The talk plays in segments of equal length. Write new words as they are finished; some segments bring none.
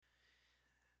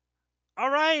All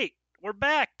right, we're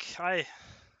back.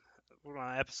 We're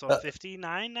on episode Uh,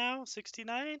 59 now,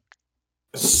 69.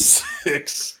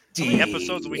 60. How many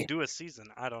episodes do we do a season?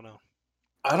 I don't know.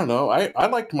 I don't know. I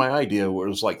liked my idea where it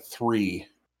was like 3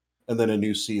 and then a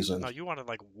new season. No, you wanted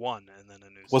like one and then a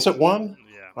new Was season. it 1?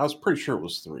 Yeah, I was pretty sure it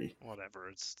was 3. whatever.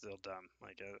 It's still dumb.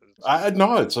 Like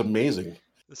No, it's amazing.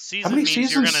 the season many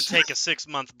means you're gonna seasons? take a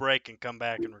 6-month break and come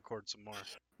back and record some more.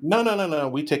 No.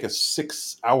 We take a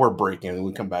 6-hour break and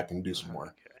we come back and do some more.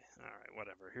 Okay. All right.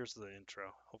 Whatever. Here's the intro.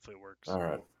 Hopefully it works. All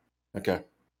right. Okay.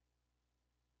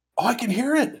 Oh, I can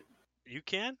hear it. You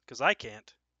can? Because I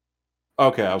can't.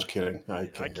 Okay, I was kidding. I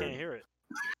can't can't hear hear it.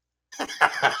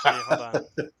 Actually, hold on.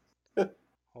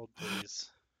 Hold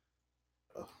please.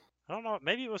 I don't know.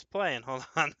 Maybe it was playing. Hold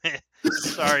on.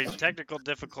 Sorry, technical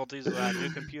difficulties with my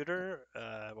new computer.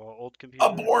 Old computer.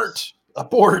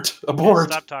 Abort! Okay,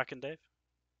 stop talking, Dave.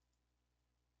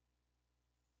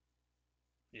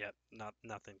 Yep,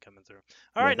 nothing coming through.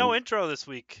 All right, no intro this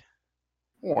week.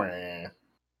 I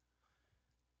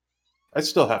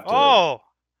still have to. Oh,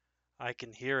 I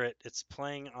can hear it. It's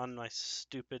playing on my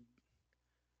stupid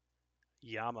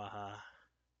Yamaha.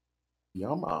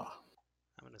 Yamaha.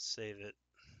 I'm gonna save it.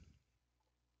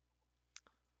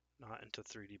 Not into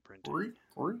 3D printing.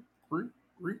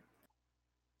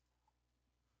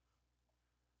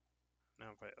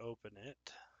 Now if I open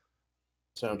it,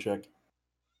 sound check.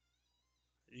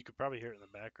 You could probably hear it in the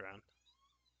background.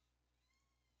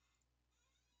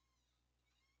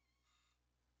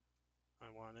 I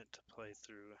want it to play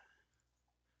through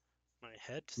my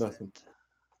headset. Nothing.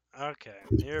 Okay,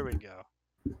 here we go.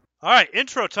 All right,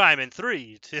 intro time in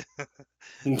 3, 2.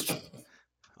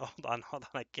 Hold on.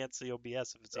 I can't see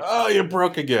OBS if it's. Oh, you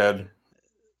broke again.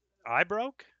 I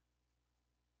broke?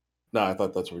 No, I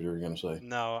thought that's what you were going to say.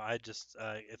 No, I just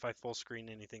if I full screen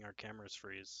anything, our cameras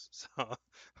freeze. So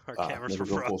our cameras were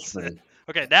frozen.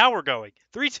 Okay, now we're going.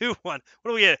 3, 2, 1. What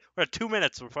do we get? We're at 2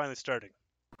 minutes. We're finally starting.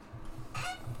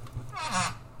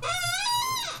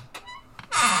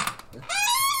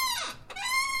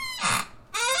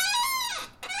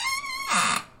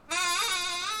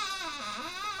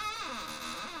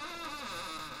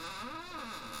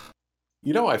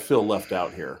 You know, I feel left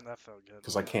out here. That felt good.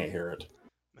 Because I can't hear it.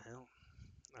 Well,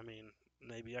 I mean,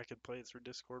 maybe I could play it through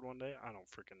Discord one day. I don't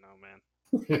freaking know, man.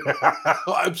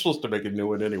 I'm supposed to make a new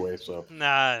one anyway, so.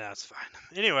 Nah, that's fine.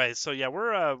 Anyway, so yeah,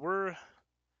 we're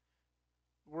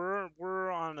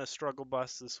on a struggle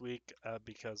bus this week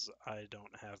because I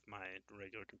don't have my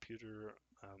regular computer.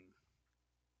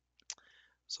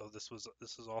 So this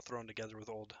is all thrown together with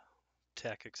old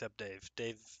tech, except Dave.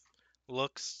 Dave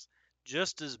looks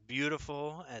just as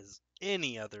beautiful as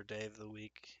any other day of the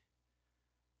week,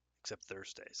 except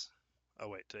Thursdays. Oh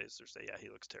wait, today's Thursday. Yeah, he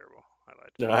looks terrible. I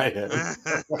lied.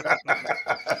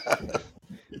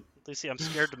 Lucy, I'm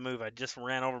scared to move. I just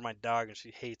ran over my dog and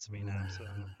she hates me now, so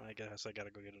I guess I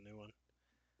gotta go get a new one.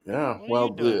 Yeah,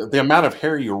 well, the amount of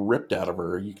hair you ripped out of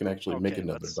her, you can actually make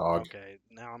another dog. Okay,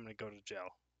 now I'm gonna go to jail.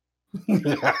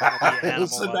 It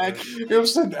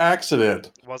was an accident.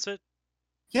 Was it?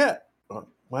 Yeah.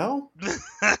 Well,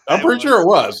 I'm pretty sure it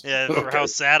was. Yeah, for how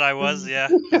sad I was. Yeah,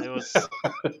 it was.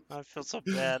 I feel so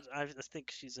bad. I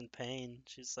think she's in pain.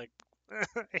 She's like, I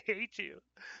hate you.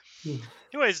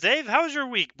 Anyways, Dave, how was your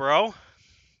week, bro?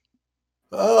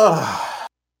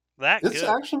 It's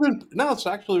actually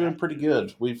been pretty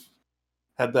good. We've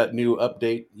had that new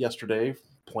update yesterday,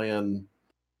 playing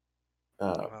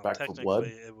Back 4 Blood.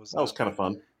 That was kind of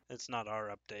fun. It's not our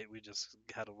update. We just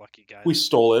had a lucky guy. We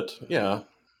stole it. Yeah.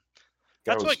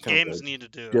 That's what games need to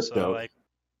do. So like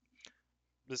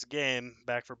this game,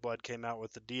 Back 4 Blood, came out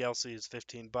with the DLC is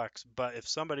 $15, but if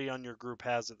somebody on your group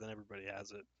has it, then everybody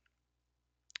has it.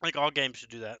 Like all games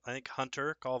should do that. I think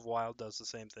Hunter, Call of Wild does the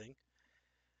same thing.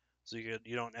 So you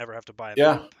don't ever have to buy a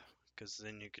map, because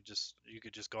then you could just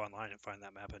go online and find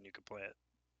that map and you could play it.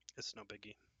 It's no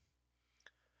biggie.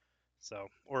 So,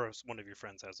 or if one of your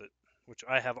friends has it, which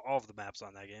I have all of the maps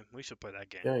on that game. We should play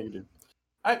that game. Yeah, you did.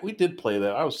 We did play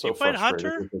that. I was so frustrated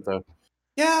Hunter? with that.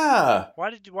 Yeah.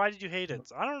 Why did you hate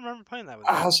it? I don't remember playing that with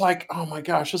you. I was like, oh my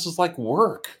gosh, this is like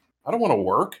work. I don't want to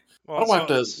work. Well, I don't have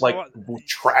to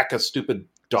track a stupid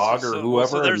dog or whoever.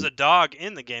 So there's a dog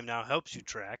in the game now, helps you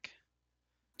track.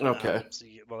 Okay. That's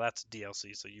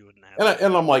DLC, so you wouldn't have.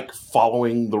 And I'm like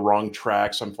following the wrong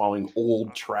tracks. I'm following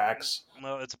old tracks.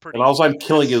 Well, it's a pretty. And all I'm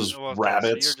killing is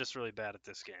rabbits. So you're just really bad at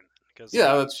this game.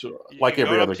 Yeah, that's like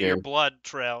every other game. Your blood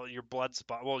trail, your blood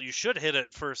spot. Well, you should hit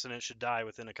it first, and it should die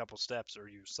within a couple steps, or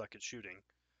you suck at shooting.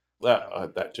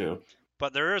 That too.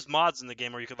 But there is mods in the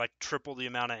game where you could like triple the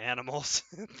amount of animals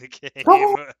in the game,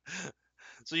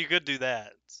 so you could do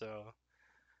that. So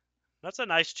That's a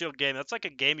nice chill game. That's like a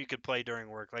game you could play during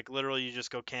work. Like literally, you just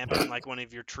go camping in like one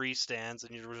of your tree stands,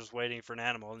 and you're just waiting for an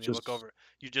animal, and you look over.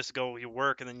 You just go, you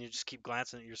work, and then you just keep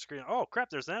glancing at your screen. Oh crap!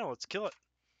 There's an animal. Let's kill it.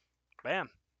 Bam.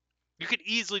 You could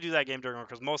easily do that game during work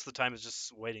because most of the time it's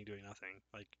just waiting, doing nothing.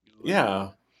 Like yeah.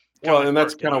 Well, and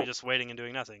that's kind of just waiting and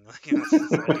doing nothing. Like that's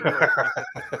why I do work.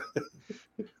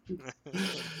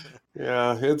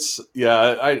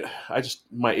 Yeah, I just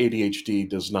my ADHD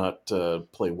does not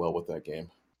play well with that game.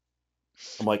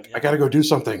 I'm like, I gotta go do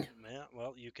something. Yeah,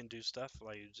 well, you can do stuff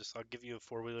like I'll give you a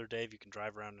 4-wheeler, Dave. You can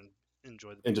drive around and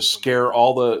enjoy the and just scare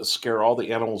all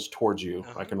the animals towards you.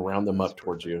 I can round them up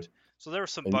towards you. So there were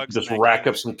some bugs. Just rack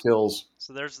up some kills.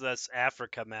 So there's this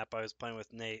Africa map I was playing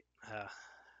with Nate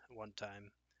one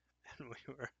time, and we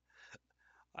were.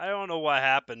 I don't know what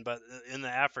happened, but in the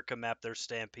Africa map there's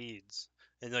stampedes,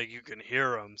 and like you can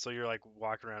hear them. So you're like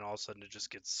walking around, all of a sudden it just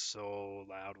gets so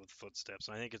loud with footsteps,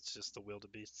 and I think it's just the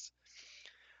wildebeests.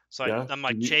 So I'm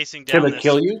like chasing down this. Can they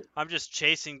kill you? I'm just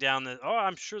chasing down the. Oh,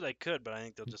 I'm sure they could, but I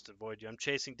think they'll just avoid you. I'm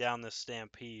chasing down this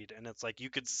stampede, and it's like you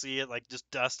could see it like just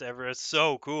dust everywhere. It's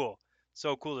so cool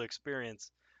to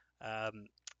experience.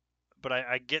 But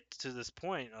I get to this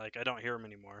point, like I don't hear them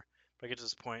anymore. But I get to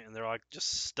this point, and they're like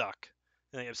just stuck.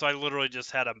 So I literally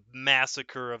just had a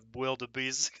massacre of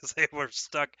wildebeests because they were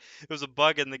stuck. It was a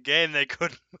bug in the game; they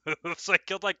couldn't move, so I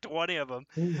killed like 20 of them.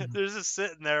 They're just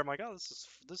sitting there. I'm like, oh,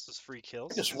 this is free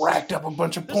kills. I just racked up a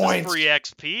bunch of points. This is free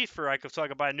XP so I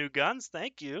could buy new guns.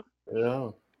 Thank you. Yeah.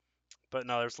 But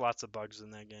no, there's lots of bugs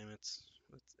in that game. It's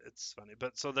funny.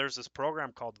 But so there's this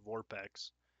program called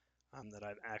Vorpex. That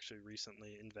I've actually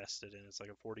recently invested in. It's like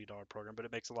a $40 program, but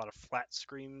it makes a lot of flat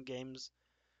screen games,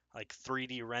 like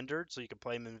 3D rendered, so you can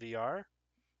play them in VR.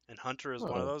 And Hunter is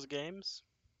one of those games.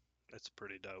 It's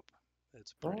pretty dope.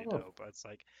 It's pretty dope. It's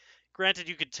like, granted,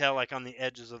 you could tell like on the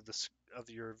edges of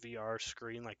your VR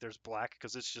screen, like there's black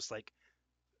because it's just like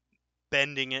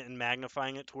bending it and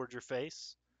magnifying it towards your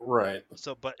face. Right.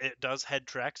 So, but it does head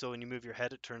track. So when you move your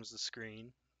head, it turns the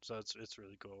screen. So it's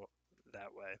really cool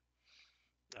that way.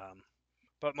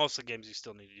 But most of the games you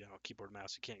still need, keyboard and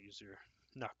mouse. You can't use your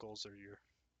knuckles or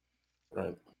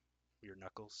your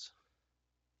knuckles.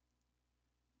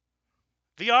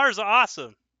 VR is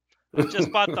awesome. I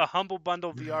just bought the Humble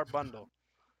Bundle VR bundle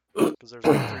because there's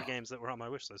like 3 games that were on my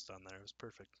wish list on there. It was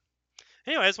perfect.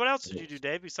 Anyways, what else did you do,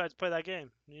 Dave, besides play that game?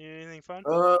 You do anything fun?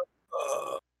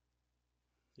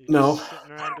 No.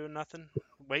 Sitting around doing nothing.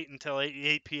 Wait until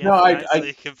 8 p.m. So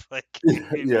you can play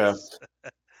games. Yeah.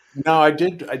 No, I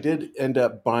did end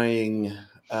up buying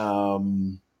a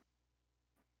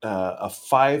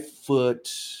 5-foot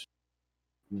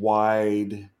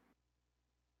wide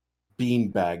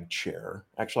beanbag chair.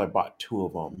 Actually, I bought 2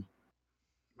 of them.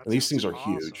 And these things are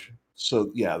huge.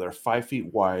 So yeah, they're 5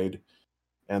 feet wide,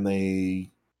 and they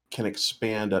can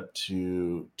expand up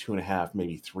to 2.5,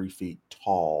 maybe 3 feet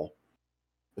tall.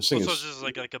 This thing is just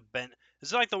like a bent.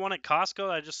 Is it like the one at Costco?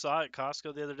 I just saw at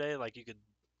Costco the other day. Like you could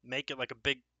make it like a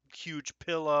big, huge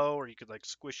pillow, or you could like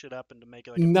squish it up and to make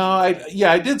it like.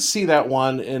 I did see that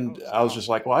one, and I was just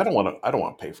like, well, I don't want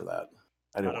to pay for that.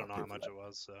 I don't know how much it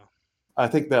was. So I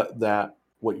think that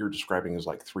what you're describing is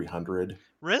like $300.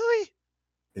 Really?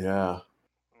 Yeah. Wow.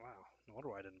 No wonder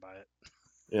why I didn't buy it.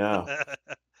 Yeah.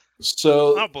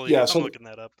 So I don't believe you. I'm looking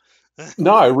that up.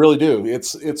 No, I really do.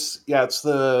 It's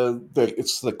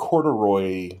the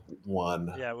corduroy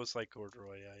one. Yeah, it was like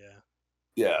corduroy.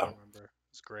 Yeah. I don't remember.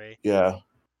 It's gray. Yeah.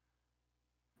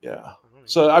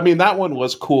 So I mean, that one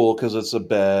was cool because it's a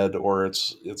bed, or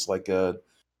it's like a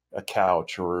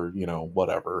couch, or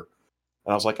whatever.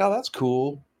 And I was like, oh, that's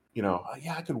cool.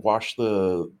 I could wash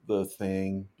the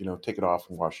thing, take it off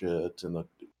and wash it in the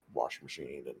washing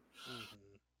machine,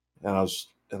 and I was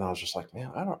just like,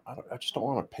 man, I just don't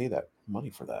want to pay that money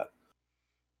for that.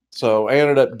 So I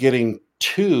ended up getting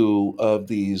 2 of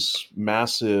these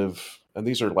massive, and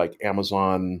these are like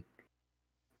Amazon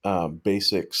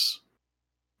basics,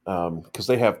 because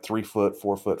they have 3 foot,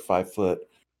 4 foot, 5 foot,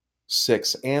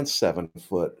 6 and 7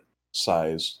 foot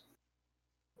size.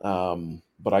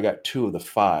 But I got 2 of the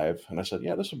 5, and I said,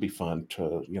 yeah, this would be fun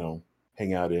to,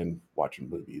 hang out in watching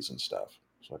movies and stuff.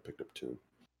 So I picked up 2.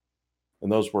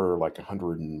 And those were like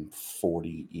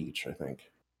 $140 each, I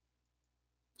think.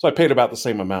 So I paid about the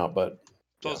same amount, but.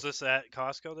 So is this at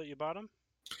Costco that you bought them?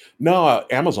 No,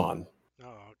 Amazon.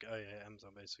 Oh, okay. Oh, yeah,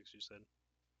 Amazon Basics, you said.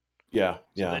 Yeah.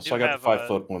 So I got the 5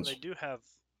 foot ones. They do have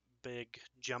big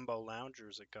jumbo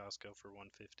loungers at Costco for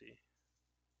 $150.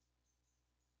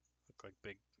 Look like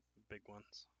big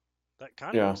ones. That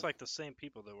kind of looks like the same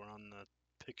people that were on the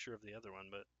picture of the other one,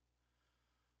 but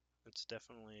it's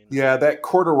definitely that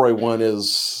corduroy one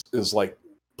is like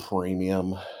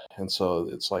premium, and so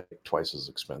it's like twice as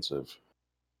expensive,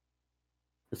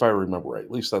 if I remember right.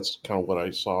 At least that's kind of what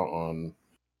I saw on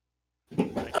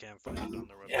I can't find it on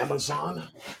their website. Amazon.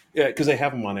 Yeah, because they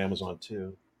have them on Amazon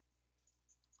too.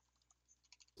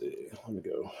 Let me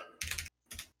go.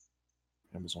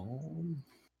 Amazon.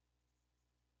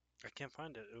 I can't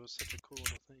find it. It was such a cool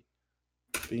little thing.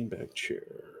 Beanbag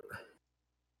chair.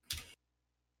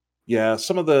 Yeah,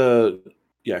 some of the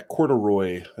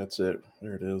corduroy. That's it.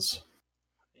 There it is.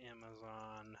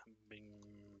 Amazon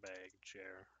beanbag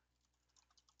chair.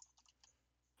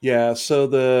 Yeah, so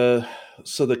the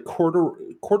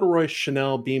corduroy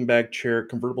Chanel beanbag chair,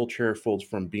 convertible chair, folds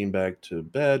from beanbag to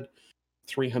bed,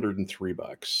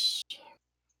 $303.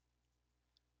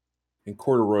 And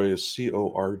corduroy is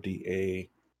Corda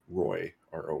Roy,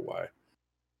 Roy.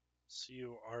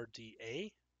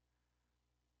 Corda?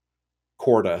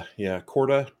 Corda, yeah,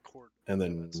 Corda, and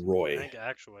then Roy. I think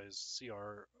actually is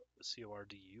Corduroy.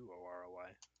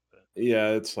 But... Yeah,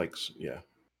 it's like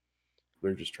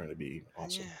they're just trying to be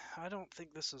awesome. Yeah, I don't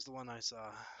think this is the one I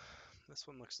saw. This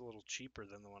one looks a little cheaper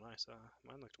than the one I saw.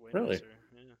 Mine looked way nicer.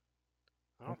 Yeah.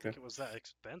 I don't think it was that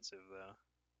expensive though.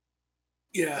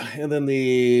 Yeah, and then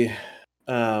the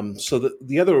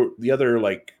the other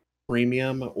like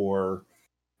premium or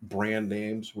brand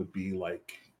names would be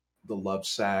like the Love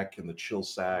Sack and the Chill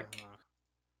Sack. Uh-huh.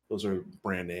 Those are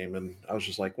brand name, and I was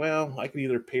just like, well, I can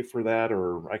either pay for that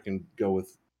or I can go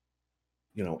with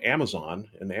Amazon,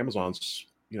 and Amazon's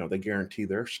they guarantee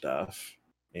their stuff,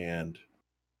 and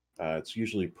it's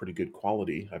usually pretty good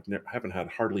quality. Haven't had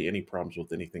hardly any problems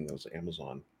with anything that was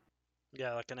Amazon.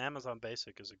 Yeah, like an Amazon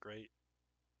Basic is a great.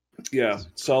 Yeah,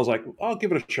 so I was like, I'll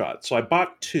give it a shot. So I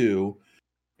bought two,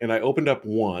 and I opened up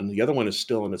one. The other one is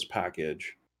still in its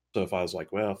package. So if I was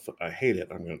like, well, if I hate it,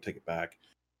 I'm going to take it back.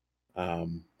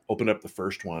 Opened up the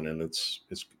first one, and it's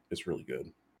really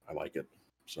good. I like it.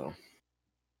 So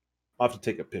I'll have to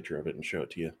take a picture of it and show it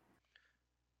to you.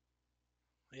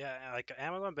 Yeah, like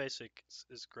Amazon Basic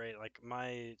is great. Like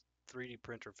my 3D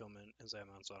printer filament is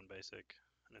Amazon Basic,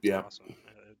 and it's awesome.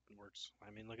 It works.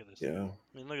 I mean, look at this. Yeah.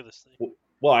 I mean, look at this thing.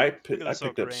 Well, I picked up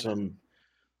some.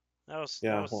 That was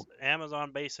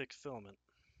Amazon Basic filament.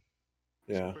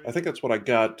 Yeah, I think that's what I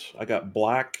got. I got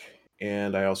black,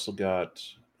 and I also got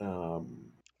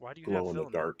why do you glow have in the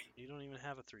filament? dark. You don't even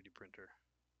have a 3D printer.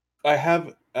 I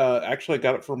have actually I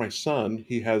got it for my son.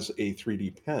 He has a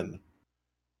 3D pen,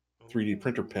 3D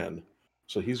printer pen.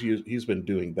 So he's been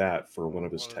doing that for one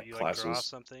of his tech you classes. Like draw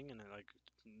something and it like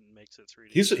makes it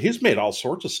 3D. He's made all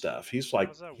sorts of stuff. He's like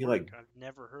how does that work? I've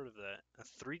never heard of that. A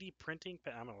 3D printing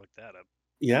pen. I'm gonna look that up.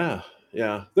 Yeah,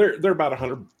 yeah. They're about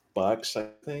 $100, I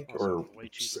think, or way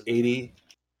cheaper 80.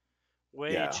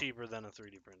 Way cheaper than a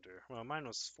 3D printer. Well, mine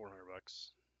was $400.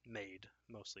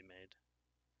 Mostly made.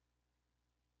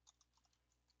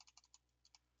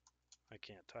 I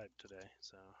can't type today,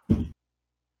 so.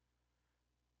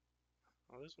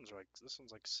 Oh, this one's like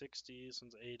 60, this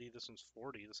one's 80, this one's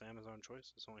 40. This Amazon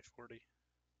Choice is only 40.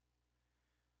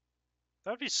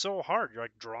 That'd be so hard. You're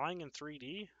like drawing in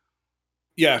 3D.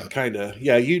 Yeah, kind of.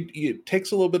 Yeah, it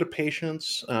takes a little bit of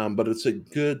patience, but it's a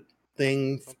good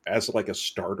thing as like a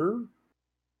starter.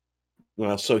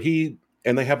 Well, so they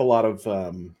have a lot of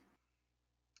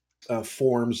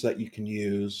forms that you can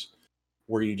use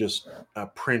where you just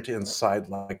print inside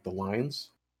like the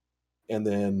lines, and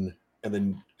then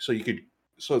so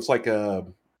it's like a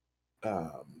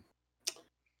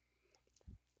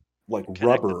like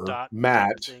rubber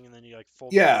mat thing, and then you like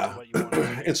fold it into what you want it to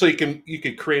be. And so you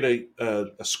could create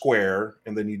a square,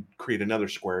 and then you create another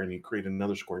square, and you create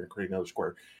another square, and create another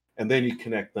square, and then you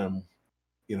connect them,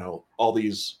 all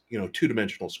these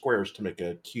two-dimensional squares to make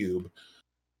a cube.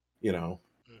 Yeah,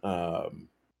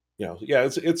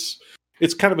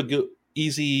 it's kind of a good,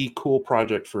 easy, cool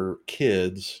project for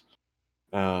kids.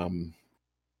 There's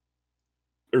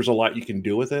a lot you can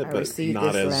do with it, but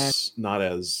not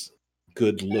as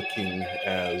good looking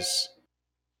as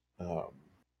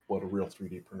what a real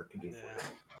 3D printer can do for you.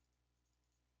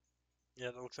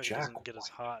 Yeah, that looks like it doesn't get as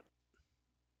hot.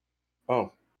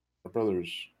 Oh, my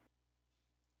brother's.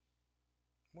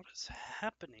 What is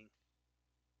happening?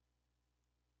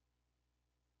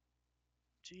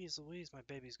 Jeez Louise, my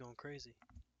baby's going crazy.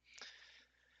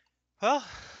 Well,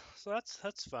 so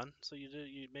that's fun. So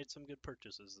you made some good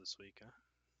purchases this week, huh?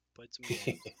 Played some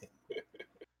games.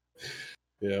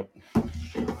 Yep.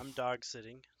 I'm dog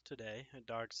sitting today. I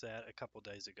dog sat a couple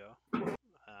days ago.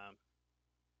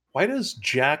 Why does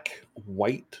Jack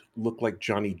White look like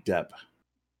Johnny Depp?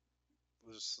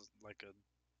 There's like a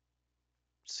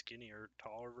skinnier,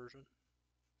 taller version.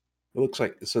 It looks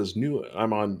like it says new.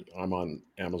 I'm on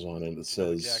Amazon, and it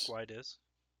says Jack White is.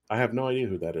 I have no idea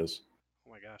who that is.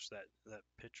 Oh my gosh, that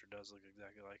picture does look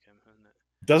exactly like him, doesn't it?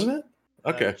 Doesn't it?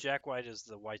 Okay. Jack White is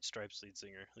the White Stripes lead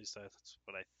singer. At least that's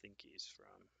what I think he's from.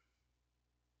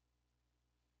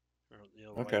 Or,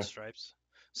 Okay. White Stripes.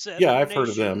 Yeah, I've heard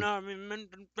of them.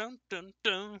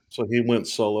 So he went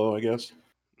solo, I guess.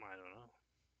 I don't know.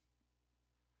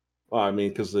 Well, I mean,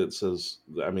 because it says,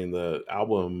 I mean, the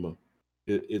album,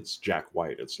 it's Jack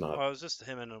White. It's not. Oh, it was just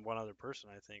him and one other person,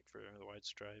 I think, for the White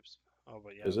Stripes. Oh,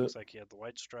 but yeah, Is it looks it? like he had the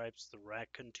White Stripes, the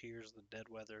Raconteurs, the Dead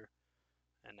Weather,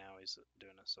 and now he's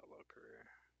doing a solo career.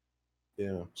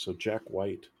 Yeah. So Jack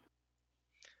White.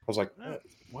 I was like,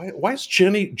 why is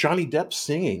Johnny Depp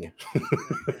singing?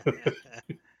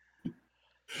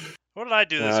 What did I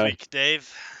do this week,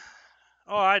 Dave?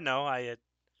 Oh, I know. I had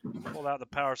pulled out the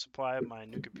power supply of my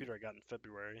new computer I got in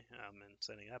February and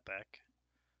sending that back.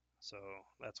 So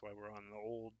that's why we're on the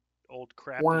old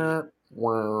crappy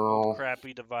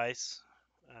device.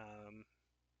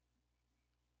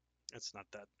 It's not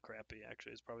that crappy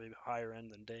actually. It's probably higher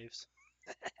end than Dave's.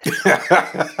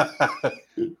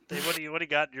 Dave, what do you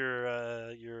got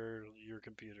your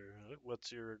computer?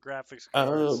 What's your graphics card,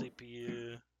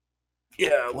 CPU?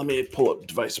 Yeah, let me pull up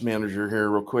Device Manager here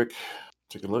real quick.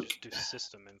 Take a look. Just do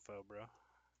system info, bro.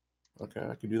 Okay,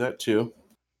 I can do that too.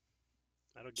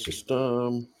 That'll give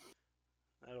system.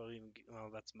 That'll even. Well,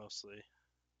 that's mostly.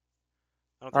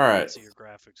 I don't All think you right. can see your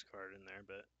graphics card in there,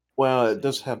 but. Well, it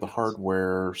does have the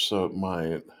hardware, so it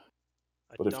might.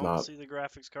 But if not, I don't see the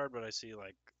graphics card, but I see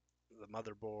like the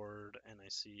motherboard, and I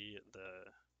see the.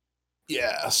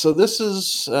 Yeah, so this is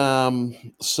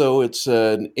so it's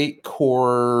an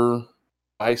 8-core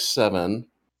i7.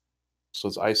 So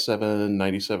it's i7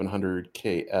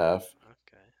 9700KF.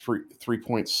 Okay.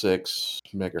 3.6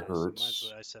 megahertz. Okay,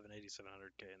 so mine's the i7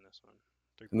 8700K in this one.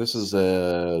 And this is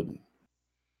a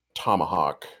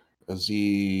Tomahawk, a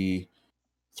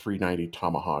Z390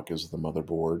 Tomahawk is the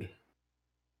motherboard.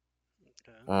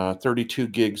 Okay. 32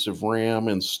 gigs of RAM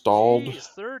installed. Jeez,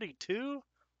 32?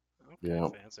 Okay, yeah.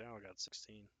 Fancy. I only got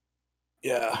 16.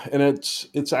 Yeah, and it's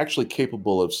actually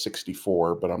capable of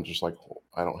 64, but I'm just like,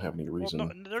 I don't have any reason.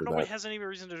 Well, nobody has any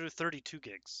reason to do 32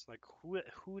 gigs. Like, who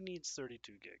needs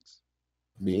 32 gigs?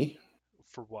 Me?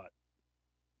 For what?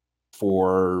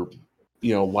 For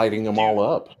lighting them all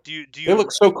up. Do you? They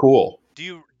look so cool.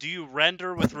 Do you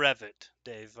render with Revit,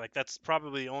 Dave? Like that's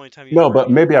probably the only time you. No,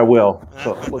 but maybe I will.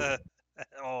 So,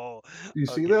 oh, you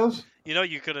see those?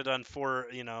 You could have done four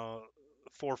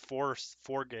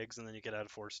gigs, and then you could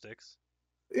add 4 sticks.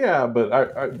 Yeah, but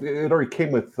it already came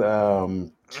with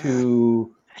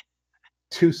two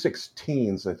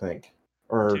 16s, I think,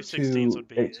 or 2 16s would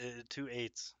be 2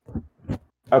 8s.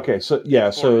 Okay, so yeah,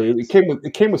 so it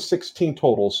came with 16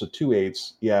 total, so 2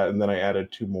 8s, yeah, and then I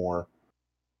added 2 more.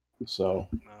 So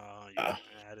you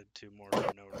added 2 more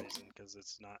for no reason because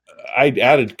it's not. I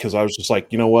added because I was just like,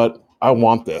 you know what, I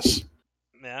want this.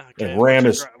 Yeah, okay. And RAM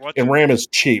is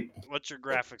cheap. What's your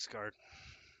graphics card?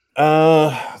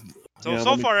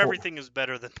 So far everything is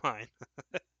better than mine.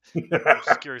 I'm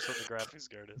just curious what the graphics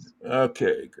card is.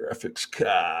 Okay, graphics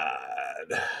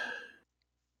card.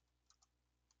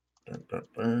 That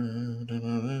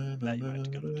you might have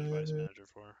to go to Device Manager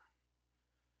for.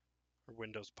 Or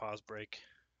Windows pause break.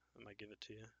 I might give it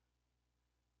to you.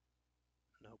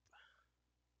 Nope.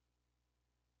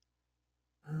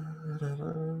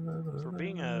 For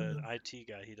being an IT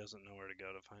guy, he doesn't know where to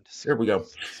go to find his. Here we go.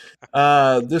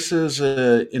 This is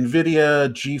a NVIDIA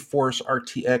GeForce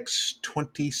RTX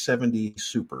 2070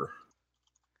 Super.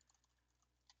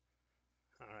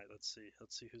 All right, let's see.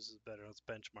 Let's see whose is better. Let's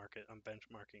benchmark it. I'm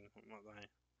benchmarking mine.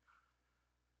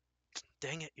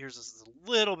 Dang it, yours is a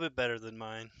little bit better than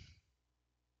mine.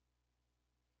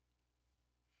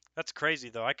 That's crazy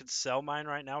though. I could sell mine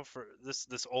right now for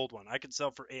this old one. I could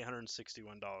sell for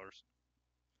 $861.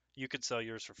 You could sell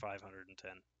yours for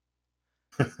 $510.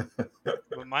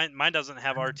 But mine doesn't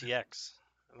have RTX.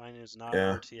 Mine is not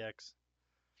RTX.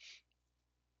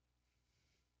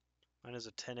 Mine is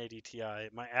a 1080 Ti.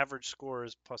 My average score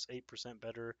is plus 8%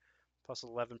 better, plus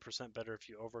 11% better if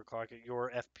you overclock it. Your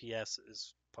FPS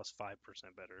is plus 5%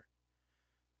 better.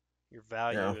 Your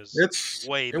value is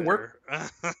way better.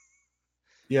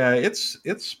 Yeah, it's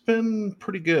been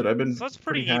pretty good. I've been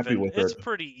pretty happy with it. It's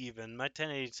pretty even. My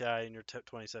 1080 Ti and your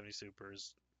 2070 Super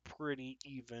is pretty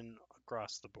even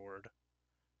across the board.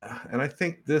 And I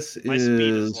think my speed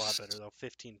is a lot better though,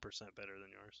 15% better than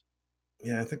yours.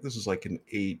 Yeah, I think this is like an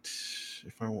 8.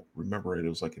 If I remember right, it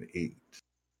was like an 8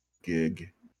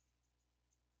 gig.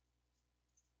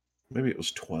 Maybe it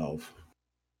was 12.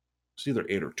 It's either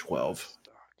 8 or 12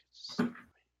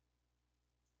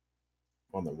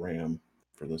 on the RAM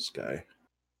for this guy.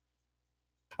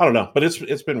 I don't know, but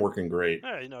it's been working great.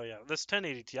 Yeah, yeah. This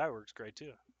 1080 Ti works great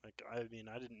too. Like, I mean,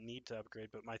 I didn't need to upgrade,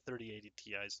 but my 3080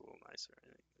 Ti is a little nicer. I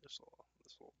think just a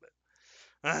little bit.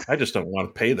 I just don't want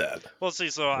to pay that. Well, see,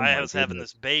 so Oh I my was having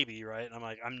goodness. this baby, right? And I'm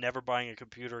like, I'm never buying a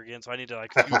computer again, so I need to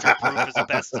like future proof as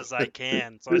best as I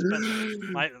can. So I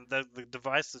spent the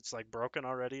device that's like broken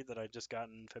already that I just got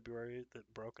in February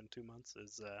that broke in 2 months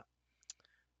is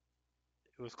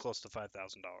it was close to $5,000.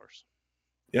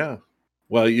 Yeah.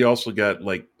 Well, you also got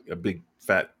like a big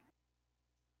fat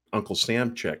Uncle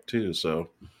Sam check too, so.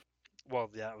 Well,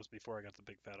 yeah, it was before I got the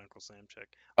big fat Uncle Sam check.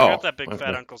 I got Oh, that big fat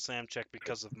okay. Uncle Sam check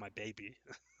because of my baby.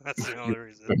 That's the only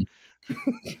reason.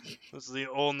 That's the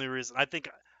only reason. I think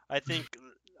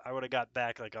I would have got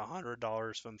back like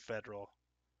 $100 from federal,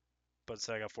 but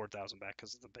instead I got 4,000 back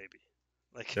because of the baby.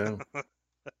 Like, Yeah.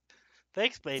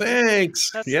 thanks, baby.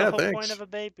 Thanks. That's the Yeah, whole point thanks. of a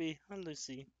baby. Oh,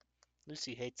 Lucy.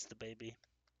 Lucy hates the baby.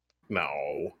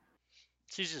 No.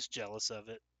 She's just jealous of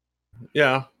it.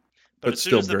 Yeah, But but as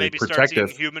soon still as the very baby starts eating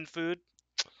protective. human food,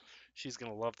 she's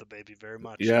gonna love the baby very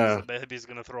much because Yeah. the baby's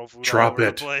gonna throw food all Drop over the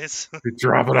it. place.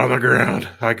 Drop it on the ground.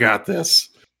 I got this.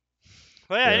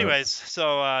 Well, yeah. Yeah. Anyways,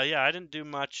 so yeah, I didn't do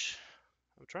much.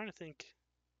 I'm trying to think.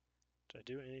 Did I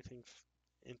do anything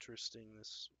interesting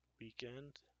this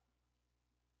weekend?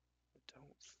 I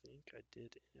don't think I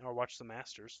did. I watched the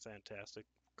Masters. Fantastic.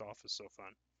 Golf is so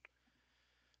fun.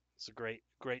 It's a great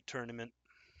tournament.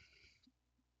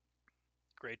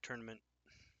 Great tournament.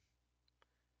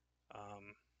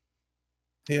 Um,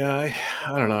 Yeah,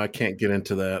 I don't know. I can't get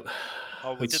into that.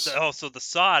 oh, we did the. It's Oh, so the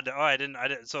sod. Oh, I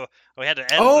didn't. So we had to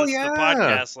end Oh the yeah.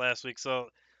 podcast last week. So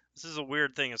this is a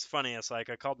weird thing. It's funny. It's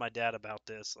like I called my dad about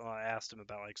this. I asked him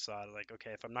about like sod. Like,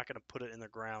 okay, if I'm not gonna put it in the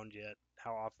ground yet,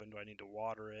 how often do I need to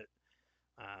water it?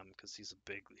 Because he's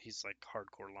like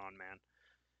hardcore lawn man.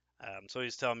 So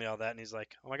he's telling me all that, and he's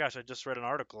like, "Oh my gosh, I just read an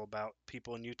article about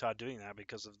people in Utah doing that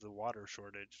because of the water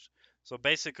shortage." So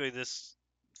basically, this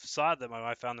sod that my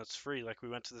wife found that's free, like we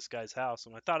went to this guy's house,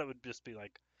 and I thought it would just be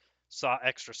like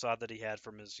extra sod that he had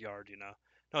from his yard, you know.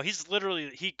 No,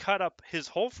 he cut up his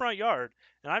whole front yard,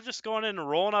 and I'm just going in and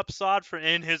rolling up sod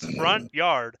in his front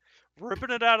yard,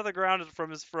 ripping it out of the ground from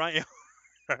his front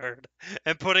yard,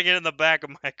 and putting it in the back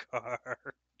of my car.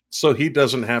 So he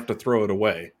doesn't have to throw it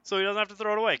away. So he doesn't have to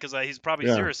throw it away because he's probably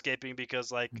Yeah. xeriscaping because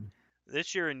like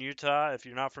this year in Utah, if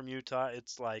you're not from Utah,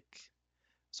 it's like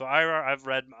so I've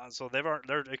read so they're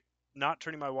not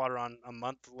turning my water on a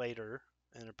month later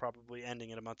and they're probably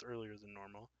ending it a month earlier than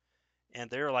normal, and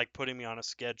they're like putting me on a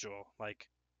schedule like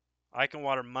I can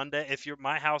water Monday if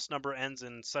my house number ends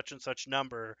in such and such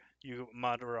number, you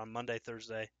water on Monday,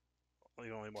 Thursday,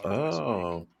 you only water twice a week.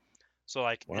 Oh, So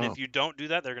like, and wow. if you don't do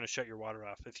that, they're going to shut your water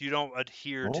off if you don't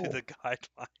adhere to Oh. the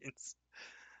guidelines.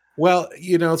 Well,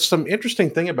 some interesting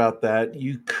thing about that,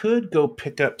 you could go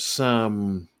pick up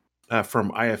some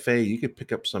from IFA, you could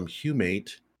pick up some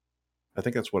humate. I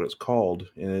think that's what it's called.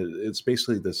 And it's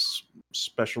basically this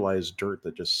specialized dirt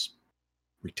that just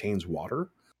retains water.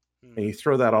 And you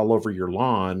throw that all over your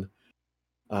lawn,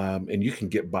 and you can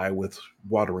get by with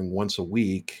watering once a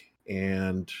week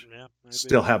and Yeah,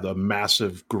 still maybe. have the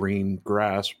massive green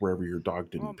grass wherever your dog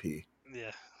didn't Well, pee.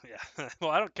 yeah, yeah. Well,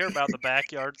 I don't care about the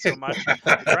backyard so much.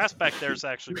 The grass back there is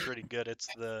actually pretty good. It's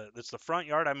the front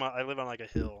yard. I live on like a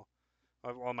hill.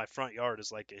 Well, my front yard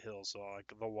is like a hill, so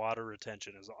like the water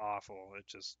retention is awful. It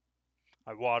just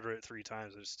I water it 3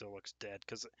 times, it still looks dead.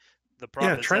 Because the Yeah,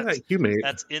 problem is try that humate.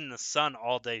 that's in the sun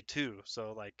all day too.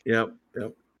 So like Yep,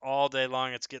 yep. all day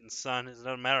long it's getting sun. It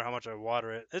doesn't matter how much I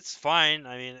water it. It's fine.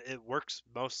 I mean, it works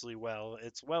mostly well.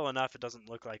 It's well enough. It doesn't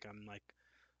look like I'm like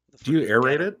the Do you freaking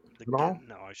aerate ghetto. it at all?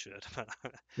 No, I should.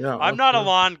 Yeah, I'm not a yeah.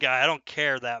 lawn guy. I don't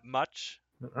care that much.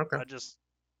 Okay. I just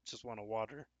want to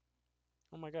water.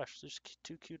 Oh my gosh, there's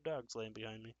 2 cute dogs laying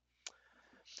behind me.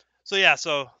 So yeah,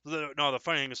 the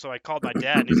funny thing is, so I called my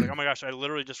dad and he's like, "Oh my gosh, I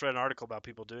literally just read an article about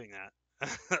people doing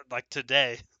that, like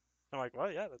today." I'm like, "Well,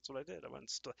 yeah, that's what I did. I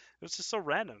went. It was just so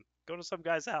random. Go to some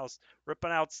guy's house,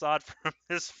 ripping out sod from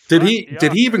his Did front he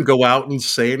yard." even go out and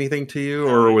say anything to you,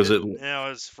 No, or he was it didn't. It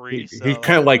was free, he so kind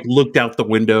like, of like looked out the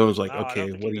window and was no, like, I don't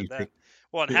okay, think he what do did you that. think?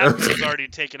 Well, and half of it was already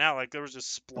taken out. Like there was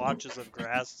just splotches of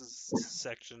grass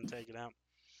section taken out.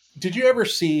 Did you ever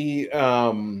see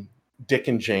Dick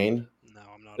and Jane? No,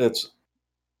 I'm not old.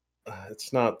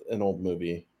 It's not an old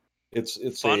movie. It's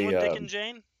Fun a with Dick and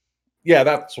Jane? yeah,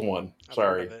 that's the one. I've heard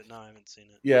Sorry, of it. No, I haven't seen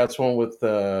it. yeah, it's one with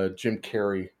Jim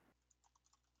Carrey.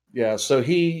 Yeah, Uh, so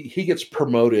he gets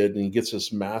promoted and he gets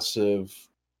this massive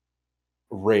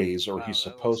raise, or wow, he's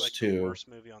that looks supposed like the to. worst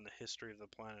movie on the history of the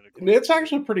planet, And it's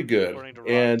actually pretty good. according to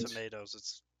Rotten And Tomatoes.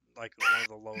 It's like one of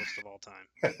the lowest of all time.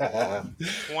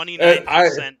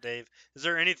 29%, Dave. Is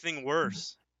there anything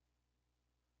worse?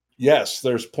 Yes,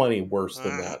 there's plenty worse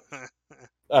than that.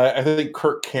 I think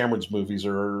Kirk Cameron's movies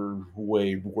are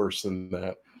way worse than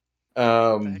that.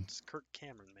 What the heck does Kirk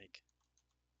Cameron make?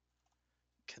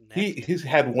 He's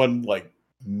had one like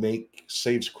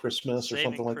Saves Christmas Saving or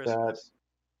something like Christmas.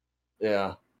 that.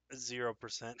 Yeah.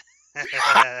 0%.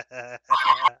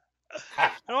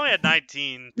 I only had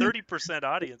 30%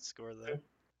 audience score though.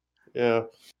 Yeah.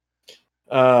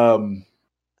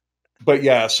 But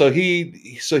yeah, so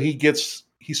he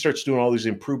starts doing all these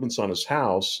improvements on his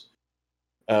house,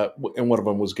 and one of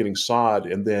them was getting sod.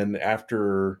 And then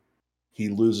after he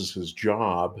loses his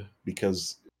job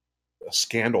because a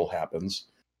scandal happens,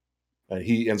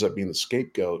 he ends up being the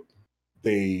scapegoat.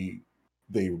 They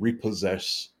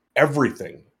repossess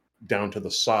everything down to the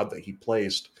sod that he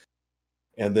placed,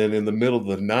 and then in the middle of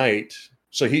the night,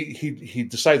 so he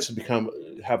decides to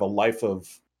have a life of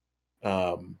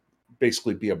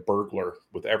basically be a burglar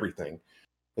with everything.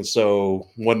 And so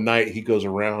one night he goes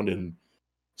around and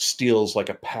steals like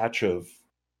a patch of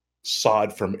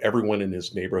sod from everyone in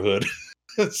his neighborhood.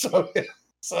 so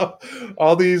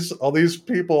all these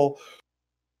people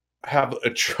have a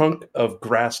chunk of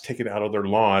grass taken out of their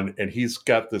lawn, and he's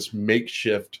got this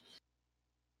makeshift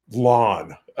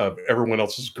lawn of everyone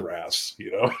else's grass.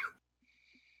 I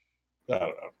don't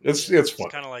know. It's fun.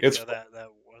 Kind of like it's that.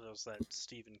 What was that?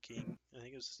 Stephen King. I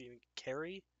think it was Stephen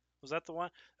Carey. Was that the one?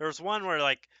 There was one where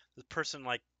like the person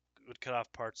like would cut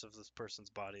off parts of this person's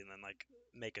body and then like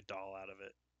make a doll out of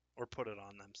it or put it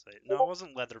on them. Say no, it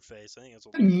wasn't Leatherface. I think it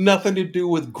was nothing to do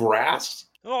with grass.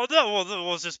 Oh no! Well, it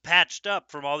was just patched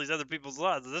up from all these other people's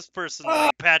lives. This person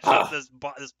like patched up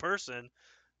this person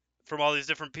from all these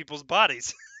different people's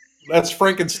bodies. That's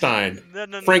Frankenstein.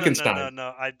 No. Frankenstein.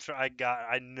 No. I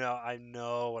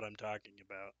know what I'm talking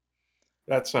about.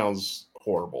 That sounds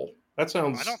horrible. That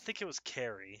sounds. I don't think it was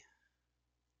Carrie.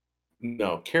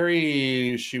 No,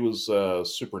 Carrie. She was a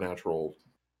supernatural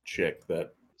chick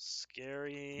that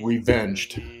scary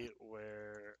revenged. Movie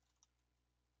where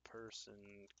person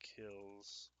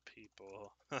kills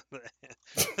people.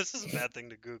 This is a bad thing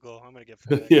to Google. I'm gonna get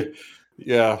flagged.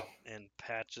 Yeah. And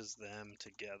patches them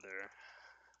together.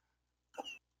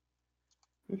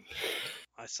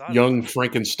 I saw Young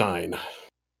Frankenstein.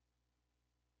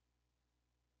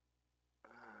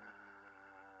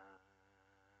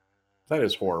 That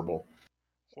is horrible.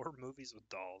 Horror movies with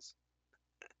dolls.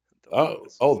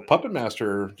 The Puppet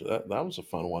Master. That was a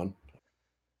fun one.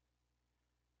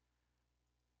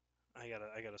 I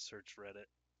gotta search Reddit.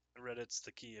 Reddit's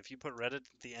the key. If you put Reddit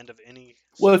at the end of any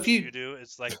search you do,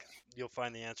 it's like you'll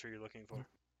find the answer you're looking for.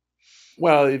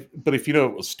 Well, but if you know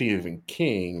it was Stephen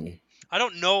King, I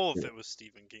don't know if it was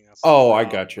Stephen King. That's I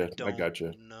got you. I got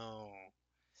you. No.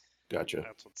 Gotcha.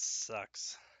 That's what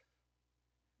sucks.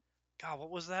 God,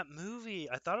 what was that movie?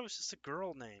 I thought it was just a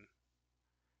girl name.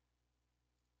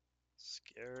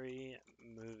 Scary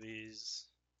movies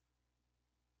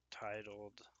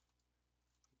titled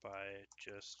by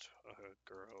just a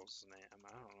girl's name. I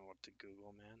don't know what to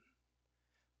Google, man.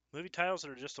 Movie titles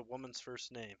that are just a woman's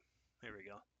first name. Here we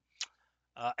go.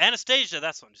 Anastasia.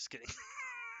 That's one. Just kidding.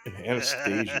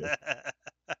 Anastasia.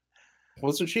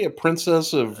 Wasn't she a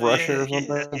princess of Russia or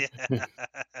something? Yeah.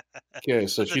 Okay,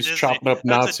 so she's chopping up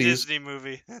Nazis. That's a Disney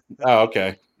movie. Oh,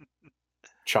 okay.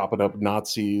 Chopping up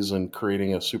Nazis and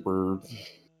creating a super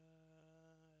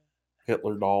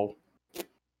Hitler doll. What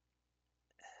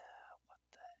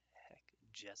the heck?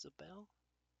 Jezebel?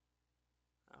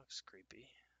 That looks creepy.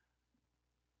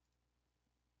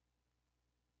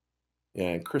 Yeah,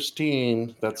 and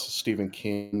Christine, that's Stephen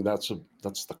King. That's the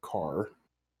car.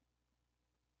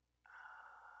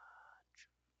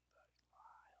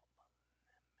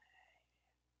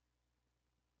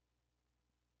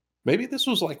 Maybe this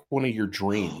was like one of your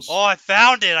dreams. Oh, I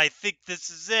found it. I think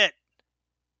this is it.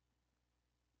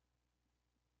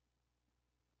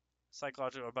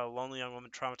 Psychological about a lonely young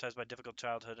woman traumatized by difficult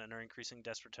childhood and her increasing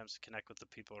desperate attempts to connect with the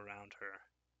people around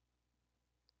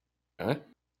her. Okay.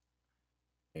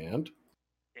 And?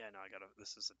 Yeah, no,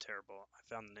 this is a terrible. I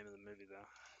found the name of the movie though.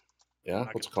 Yeah,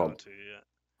 what's it called? To you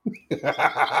yet.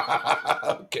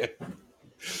 Okay.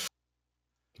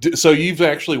 So you've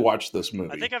actually watched this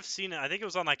movie? I think I've seen it. I think it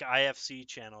was on like IFC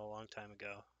channel a long time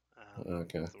ago.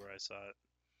 Okay. That's where I saw it.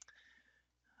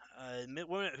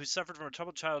 Woman who suffered from a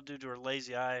troubled childhood due to her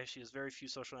lazy eye. She has very few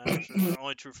social interactions. Her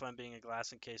only true friend being a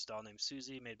glass encased doll named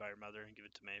Susie, made by her mother and given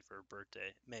to May for her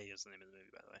birthday. May is the name of the movie,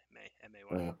 by the way. May,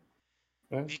 M-A-Y.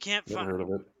 Yeah. If you can't find heard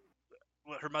of it.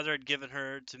 What her mother had given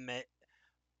her to May,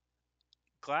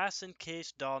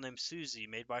 glass-encased doll named Susie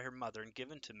made by her mother and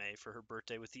given to May for her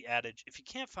birthday with the adage, if you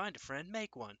can't find a friend,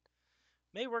 make one.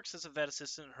 May works as a vet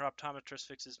assistant. Her optometrist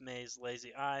fixes May's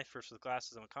lazy eye, first with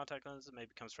glasses and with contact lenses. May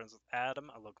becomes friends with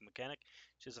Adam, a local mechanic.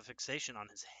 She has a fixation on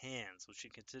his hands, which she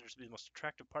considers to be the most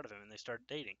attractive part of him, and they start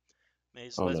dating.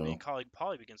 May's lesbian colleague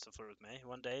Polly begins to flirt with May.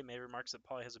 One day, May remarks that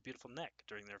Polly has a beautiful neck.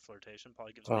 During their flirtation,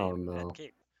 Polly gives May a pet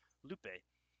cape, Lupe,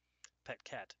 pet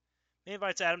cat. May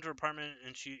invites Adam to her apartment,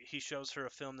 and he shows her a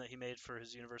film that he made for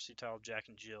his university titled Jack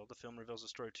and Jill. The film reveals the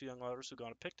story of two young lovers who go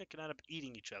on a picnic and end up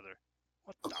eating each other.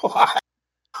 What the?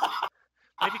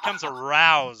 May becomes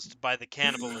aroused by the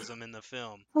cannibalism in the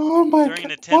film. Oh my God. During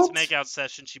an intense makeout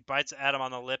session, she bites Adam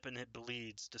on the lip and it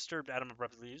bleeds. Disturbed, Adam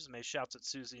abruptly leaves. May shouts at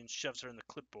Susie and shoves her in the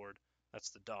clipboard. That's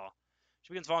the doll.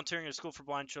 She begins volunteering at a school for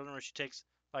blind children where she takes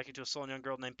liking to a sullen young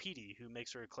girl named Petey, who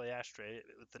makes her a clay ashtray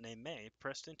with the name May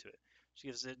pressed into it. She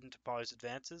gives it into Polly's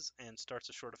advances and starts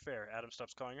a short affair. Adam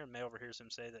stops calling her, and May overhears him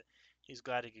say that he's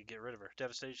glad he could get rid of her.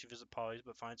 Devastated, she visits Polly's,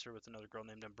 but finds her with another girl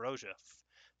named Ambrosia,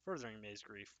 furthering May's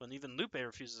grief. When even Lupe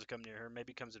refuses to come near her, May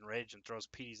becomes enraged and throws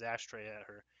Petey's ashtray at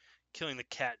her, killing the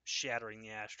cat, shattering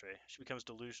the ashtray. She becomes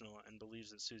delusional and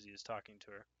believes that Susie is talking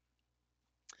to her.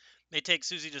 May takes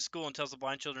Susie to school and tells the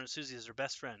blind children that Susie is her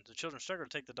best friend. The children struggle to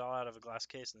take the doll out of a glass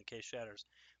case, and the case shatters.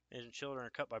 May and children are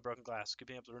cut by broken glass.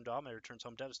 Skipping up the ruined doll, May returns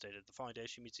home devastated. The following day,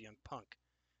 she meets a young punk.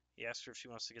 He asks her if she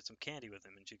wants to get some candy with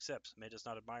him, and she accepts. May does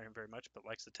not admire him very much, but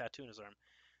likes the tattoo in his arm.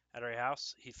 At her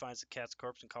house, he finds the cat's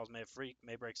corpse and calls May a freak.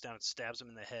 May breaks down and stabs him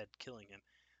in the head, killing him.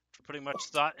 For putting much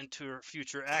thought into her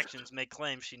future actions, May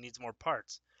claims she needs more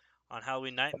parts. On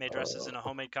Halloween night, May dresses in a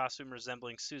homemade costume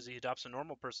resembling Susie, adopts a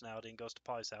normal personality, and goes to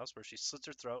Polly's house, where she slits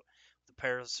her throat with a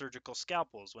pair of surgical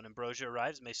scalpels. When Ambrosia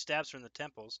arrives, May stabs her in the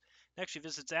temples. Next, she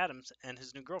visits Adams and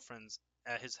his new girlfriends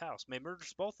at his house. May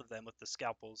murders both of them with the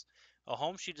scalpels. At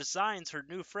home, she designs her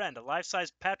new friend, a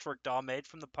life-size patchwork doll made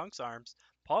from the punk's arms,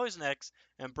 Polly's necks,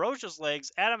 Ambrosia's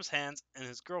legs, Adam's hands, and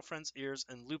his girlfriend's ears,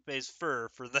 and Lupe's fur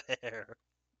for the hair.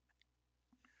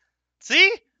 See?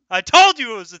 I told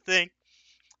you it was a thing.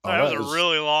 That was a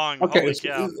really long. Okay, holy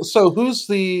cow. So who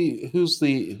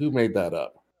made that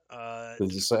up?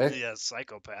 Does it say? Yeah,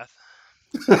 psychopath.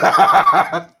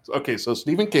 Okay, so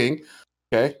Stephen King.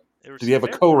 Okay. Did he have a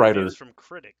co-writer? From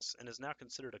critics and is now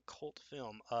considered a cult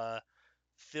film.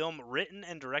 Film written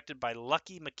and directed by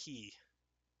Lucky McKee.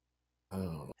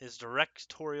 Oh. His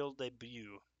directorial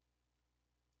debut.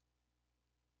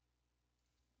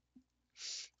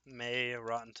 May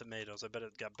Rotten Tomatoes. I bet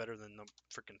it got better than the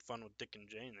freaking Fun with Dick and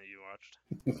Jane that you watched.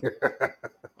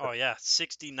 Oh yeah,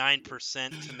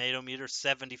 69% tomato meter,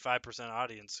 75%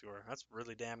 audience score. That's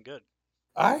really damn good.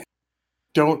 I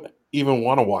don't even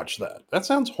want to watch that. That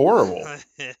sounds horrible.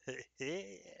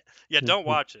 Yeah, don't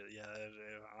watch it. Yeah,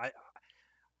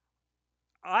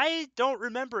 I don't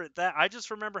remember it that. I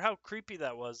just remember how creepy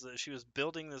that was. That she was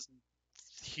building this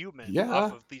human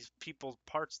off of these people's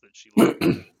parts that she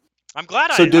loved. I'm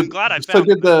glad I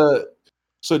found.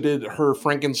 So did her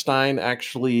Frankenstein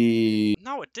actually?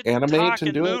 No, it didn't animate talk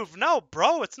and do move. It? No,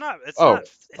 bro, it's not. It's not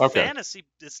okay. Fantasy.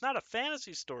 It's not a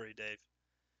fantasy story, Dave.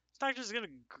 It's not just gonna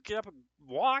get up and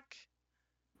walk.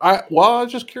 I was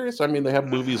just curious. I mean, they have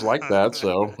movies like that,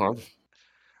 so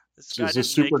is this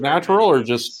supernatural or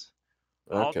just?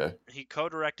 Okay. He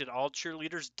co-directed All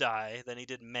Cheerleaders Die. Then he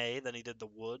did May. Then he did The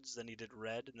Woods. Then he did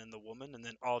Red. And then The Woman. And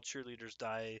then All Cheerleaders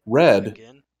Die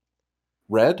again.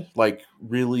 Red, like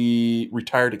really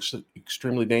retired,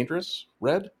 extremely dangerous.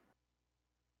 Red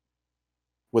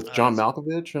with John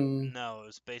Malkovich and. No, it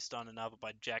was based on a novel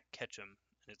by Jack Ketchum,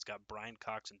 and it's got Brian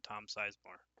Cox and Tom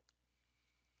Sizemore.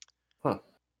 Huh.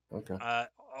 Okay.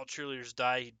 All Cheerleaders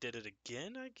Die. He did it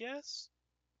again, I guess.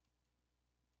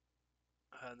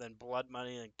 Then Blood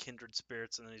Money and Kindred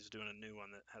Spirits, and then he's doing a new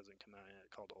one that hasn't come out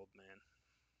yet called Old Man.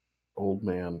 Old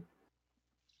Man.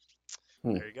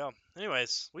 There you go.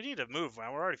 Anyways, we need to move. We're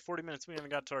already 40 minutes. We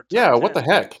haven't got to our top 10. What the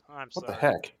heck? I'm sorry. What the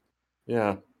heck?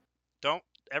 Yeah. Don't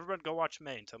everyone go watch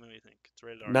May and tell me what you think. It's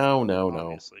rated R. No.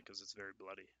 Obviously, because it's very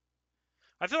bloody.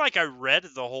 I feel like I read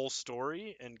the whole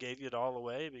story and gave you it all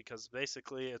away because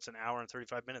basically it's an hour and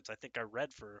 35 minutes. I think I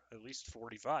read for at least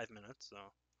 45 minutes, so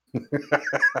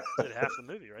did half the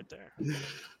movie right there.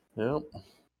 Yep.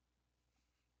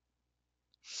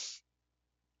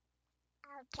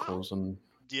 Closing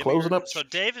up. So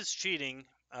Dave is cheating.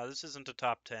 This isn't a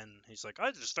top 10. He's like,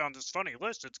 I just found this funny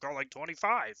list. It's got like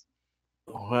 25.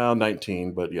 Well,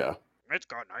 19, but yeah. It's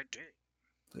got 19.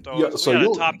 So we got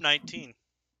a top 19.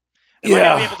 Am I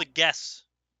going to be able to guess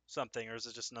something, or is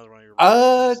it just another one of your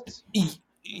lists?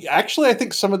 Actually, I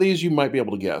think some of these you might be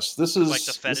able to guess. This is like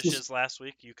the fetishes last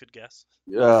week. You could guess.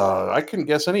 I couldn't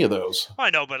guess any of those. I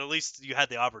know, but at least you had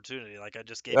the opportunity. Like I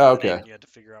just gave you the name and you had to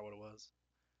figure out what it was.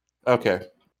 Okay.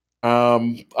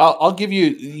 I'll give you.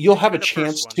 You'll have a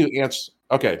chance to answer.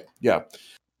 Okay. Yeah.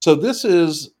 So this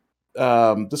is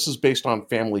based on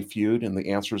Family Feud and the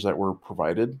answers that were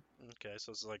provided. Okay,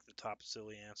 so it's like the top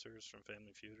silly answers from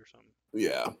Family Feud or something.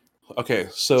 Yeah. Okay.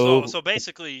 So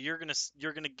basically, you're gonna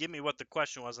give me what the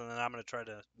question was, and then I'm gonna try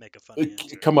to make a funny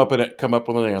answer. Come up with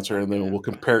an answer, and then we'll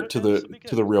compare it to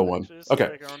the real one. Okay.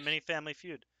 Like our mini Family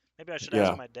Feud. Maybe I should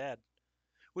ask my dad,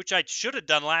 which I should have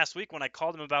done last week when I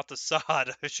called him about the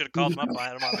sod. I should have called him up. I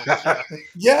had him on the show.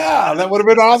 Yeah, that would have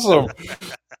been awesome.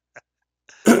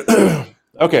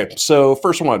 Okay, so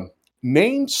first one.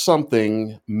 Name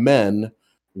something men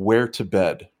wear to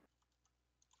bed.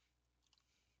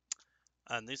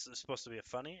 And this is supposed to be a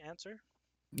funny answer?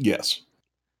 Yes.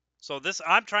 So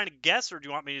I'm trying to guess, or do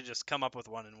you want me to just come up with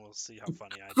one and we'll see how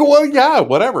funny I do? Well, yeah,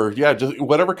 whatever. Yeah, just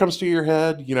whatever comes to your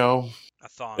head, A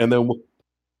thong. And then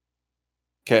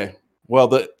okay. Well,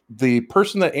 the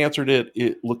person that answered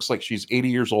it looks like she's 80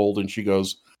 years old, and she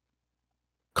goes,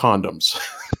 condoms.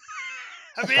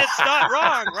 I mean, it's not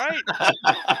wrong, right?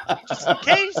 Just in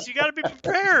case, you got to be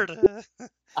prepared.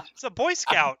 It's a Boy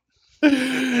Scout. Oh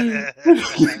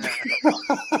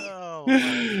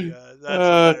my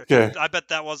god! Okay. I bet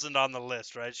that wasn't on the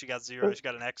list, right? She got 0. She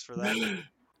got an X for that.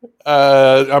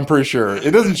 I'm pretty sure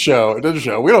it doesn't show. It doesn't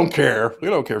show. We don't care. We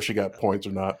don't care if she got points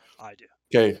or not. I do.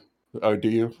 Okay. Oh, do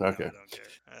you? Okay. No, I don't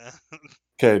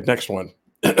care. Okay. Next one.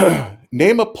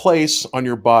 Name a place on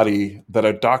your body that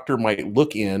a doctor might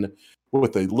look in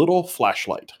with a little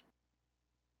flashlight.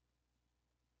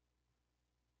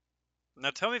 Now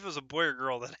tell me if it was a boy or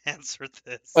girl that answered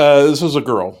this. This is a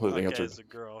girl that answered. Okay, it's a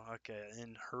girl. Okay,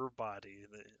 in her body.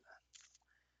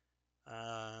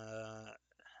 I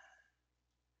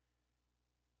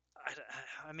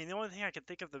mean, the only thing I could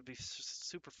think of that would be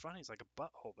super funny is like a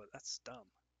butthole, but that's dumb.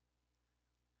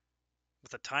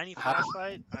 With a tiny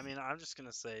flashlight? I mean, I'm just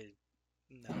gonna say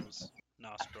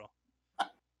nostril.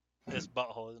 It's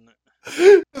butthole, isn't it?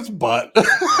 It's butt.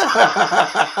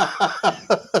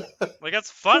 Like,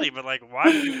 that's funny, but like, why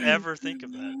would you ever think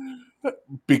of that?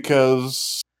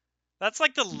 Because that's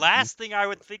like the last thing I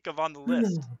would think of on the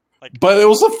list. Like, but it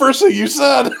was the first thing you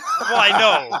said. Well, I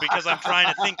know, because I'm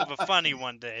trying to think of a funny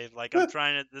one, Dave. Like,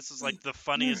 this is like the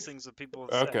funniest things that people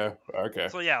have said. Okay.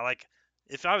 So yeah, like,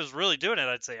 if I was really doing it,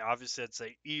 I'd say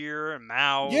ear,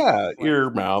 mouth. Yeah, like, ear,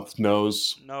 mouth,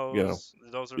 nose.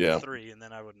 Those are the 3, and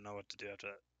then I wouldn't know what to do after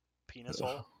that. Penis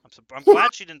hole? I'm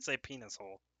glad she didn't say penis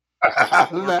hole.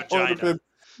 That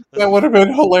would have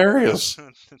been hilarious.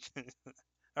 All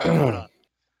right, moving on.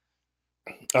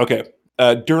 Okay.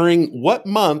 During what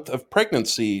month of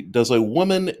pregnancy does a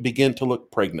woman begin to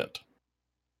look pregnant?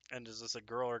 And is this a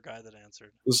girl or guy that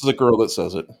answered? This is a girl that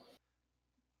says it.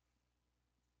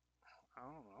 I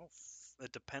don't know.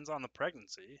 It depends on the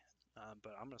pregnancy,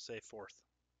 but I'm going to say fourth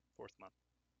month.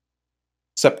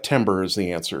 September is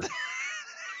the answer.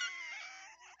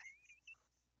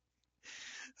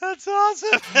 That's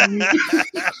awesome.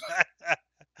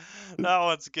 That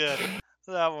one's good.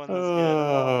 That one was good.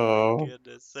 Oh my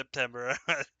goodness. September.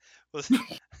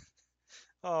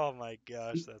 Oh my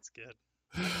gosh, that's good.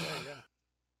 Yeah.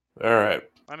 All right.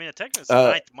 I mean, technically it's the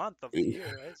 9th month of the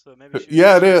year, right? So maybe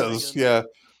it is. Yeah.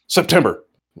 September.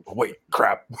 Oh, wait,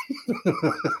 crap.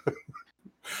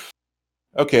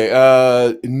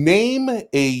 Okay. Name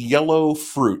a yellow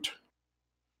fruit.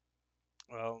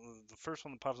 Well, the first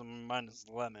one that pops in my mind is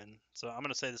lemon. So I'm going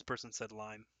to say this person said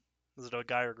lime. Was it a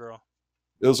guy or girl?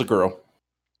 It was a girl.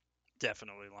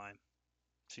 Definitely lime.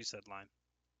 She said lime.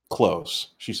 Close.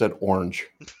 She said orange.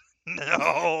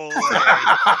 No way.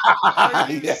 Are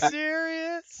you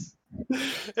serious?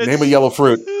 Name a yellow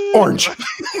fruit. Orange.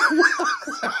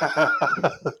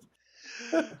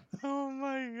 Oh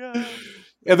my god.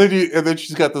 And then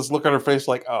she's got this look on her face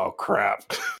like, oh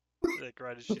crap. Like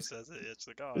right as she says it, it's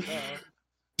like, oh no.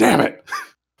 Damn it.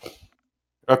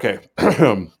 Okay.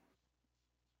 All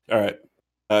right.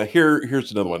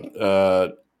 Here's another one.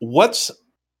 What's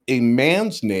a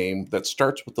man's name that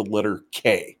starts with the letter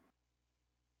K?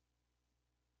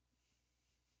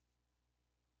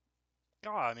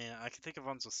 Oh, I mean, I can think of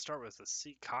ones that start with a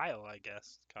C. Kyle, I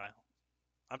guess. Kyle.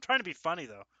 I'm trying to be funny,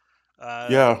 though.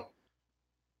 Yeah.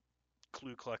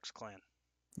 Ku Klux Klan.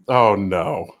 Oh,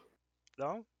 no.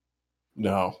 No?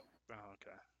 No. Oh,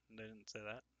 okay. They didn't say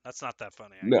that. That's not that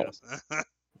funny, I guess.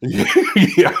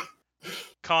 Yeah.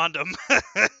 Condom. With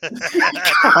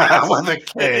a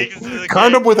K.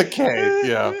 Condom with a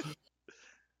K,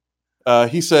 yeah.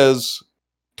 He says,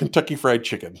 Kentucky Fried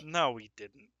Chicken. No, he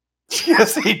didn't.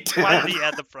 Yes, he did. Why did he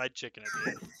add the fried chicken at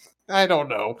the end? I don't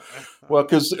know. Well,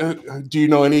 because do you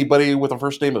know anybody with a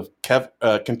first name of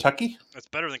Kentucky? It's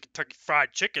better than Kentucky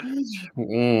Fried Chicken.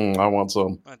 I want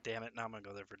some. Oh, damn it! Now I'm gonna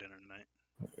go there for dinner tonight.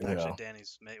 Yeah. Actually,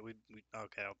 Danny's.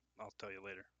 Okay. I'll tell you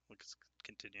later. Let's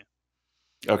continue.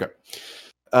 Okay.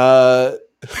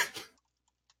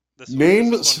 This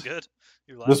one good.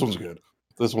 This one's good.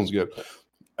 This one's good.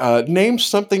 Name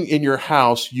something in your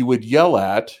house you would yell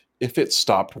at if it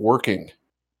stopped working.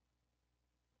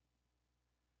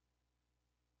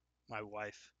 My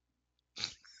wife.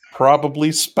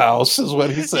 Probably spouse is what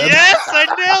he said. Yes, I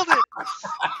nailed it.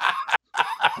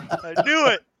 I knew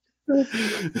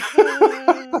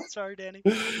it. Sorry, Danny.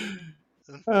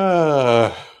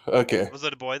 Okay. Was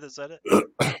it a boy that said it?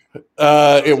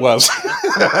 It was.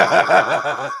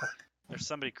 There's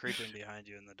somebody creeping behind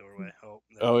you in the doorway.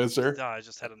 Oh, is there? No, I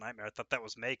just had a nightmare. I thought that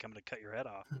was Make. I'm going to cut your head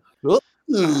off.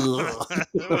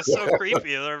 It was so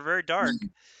creepy. They're very dark.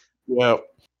 Yeah.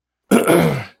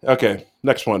 Okay,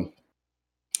 next one.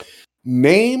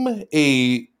 Name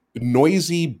a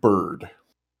noisy bird.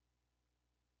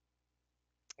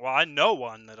 Well, I know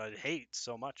one that I hate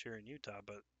so much here in Utah,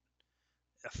 but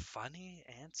a funny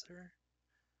answer?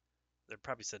 They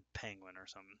probably said penguin or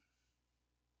something.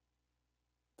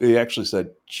 They actually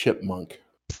said chipmunk.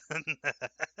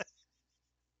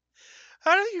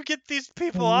 How do you get these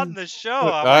people on the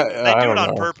show? They do it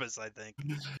on purpose, I think.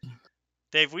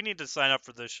 Dave, we need to sign up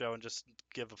for this show and just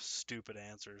give stupid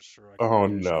answers for. Oh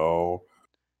no!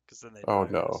 Because then they. Oh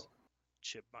no!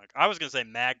 Chipmunk. I was gonna say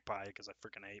magpie because I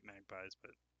freaking hate magpies,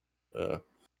 but.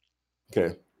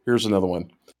 Okay, here's another one.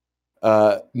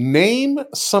 Name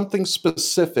something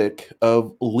specific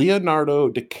of Leonardo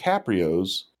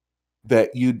DiCaprio's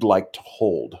that you'd like to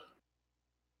hold.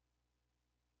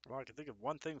 Well, I can think of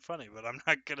one thing funny, but I'm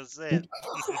not gonna say it.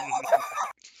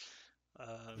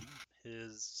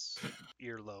 His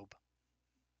earlobe.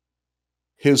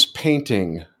 His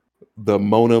painting, the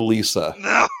Mona Lisa.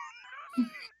 No. It's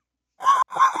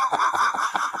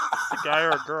a guy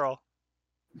or a girl?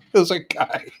 It was a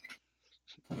guy.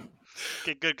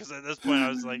 Okay, good, because at this point I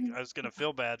was gonna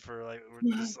feel bad for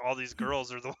all these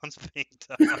girls are the ones being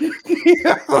done.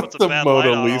 Yeah, What's the a bad Mona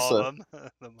light on Lisa. all of them?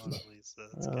 The Mona Lisa.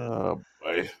 That's good. Oh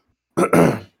boy.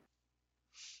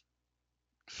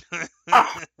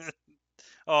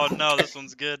 Oh no, this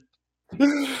one's good.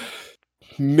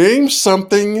 Name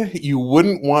something you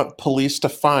wouldn't want police to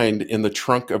find in the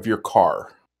trunk of your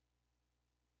car.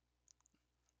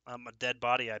 A dead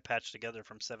body I patched together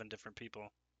from 7 different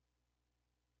people.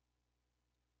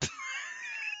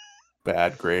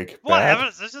 Bad, Greg. Whatever.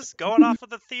 It's just going off of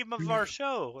the theme of our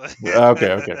show.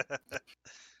 Okay.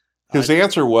 His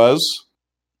answer was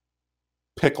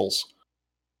pickles.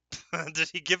 Did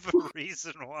he give a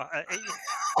reason why?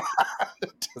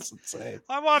 It doesn't say.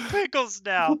 I want pickles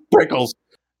now. Pickles.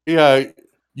 Yeah,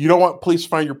 you don't want police to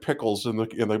find your pickles in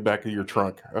the back of your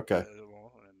trunk. Okay.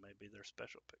 Well, maybe they're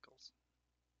special pickles.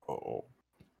 Oh.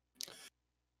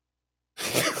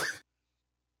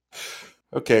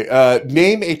 Okay.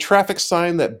 Name a traffic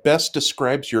sign that best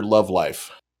describes your love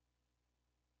life.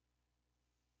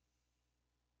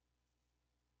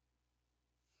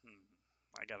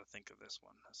 I gotta think of this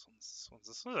one.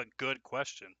 This is a good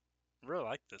question. I really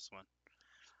like this one.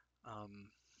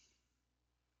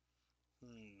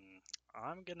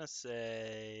 I'm gonna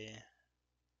say.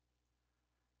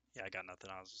 Yeah, I got nothing.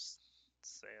 I'll just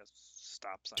say a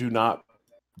stop sign.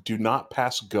 Do not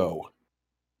pass go.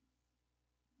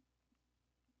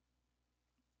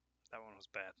 That one was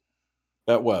bad.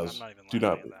 That was. I'm not even do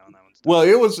not. That one. That one's well,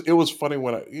 it was funny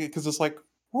because it's like,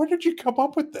 where did you come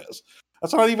up with this?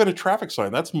 That's not even a traffic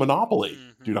sign. That's Monopoly.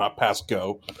 Mm-hmm. Do not pass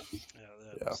go.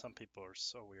 Yeah. Some people are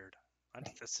so weird.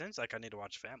 It seems like I need to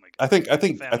watch Family Guy. I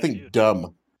think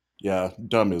dumb. Yeah,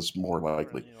 dumb is more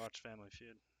likely. I need to watch Family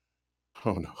Feud.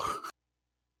 Oh no.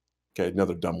 Okay,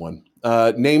 another dumb one.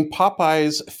 Name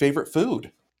Popeye's favorite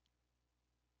food.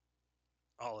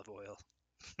 Olive oil.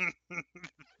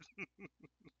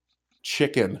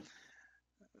 Chicken.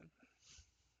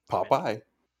 Popeye.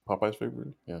 Popeye's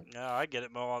favorite. Yeah. No, I get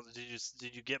it, Mo.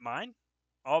 Did you get mine?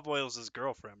 Olive oil's his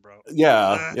girlfriend, bro.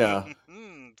 Yeah.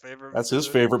 Favorite. That's his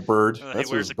favorite bird. That's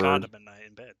he wears his a bird. condom at night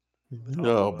in bed.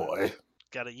 Oh boy.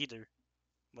 Gotta eat her.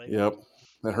 Later. Yep.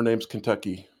 And her name's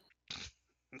Kentucky.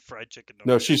 Fried chicken.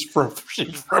 No, she's from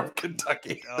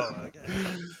Kentucky. Oh,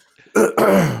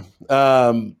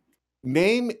 okay.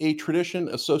 Name a tradition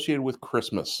associated with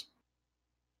Christmas.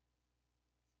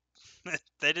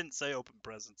 They didn't say open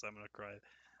presents. I'm gonna cry.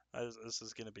 This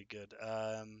is gonna be good.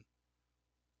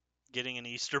 Getting an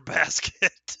Easter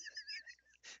basket.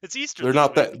 It's Easter. They're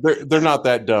not week. they're not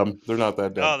that dumb. They're not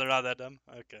that dumb. Oh, they're not that dumb.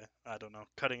 Okay, I don't know.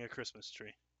 Cutting a Christmas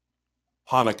tree.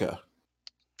 Hanukkah.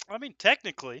 I mean,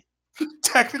 technically.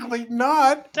 Technically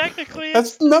not. Technically,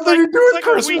 That's it's nothing like, to do with like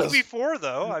Christmas. a week before,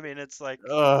 though. I mean, it's like.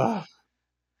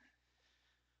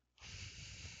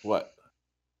 What?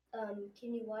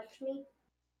 Can you watch me?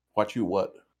 Watch you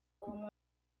what?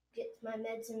 Get my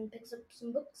meds and picks up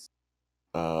some books.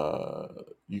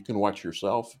 You can watch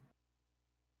yourself.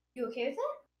 You okay with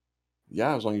that?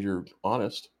 Yeah, as long as you're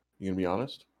honest. You can be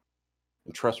honest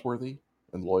and trustworthy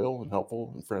and loyal and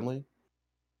helpful and friendly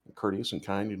and courteous and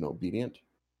kind and obedient,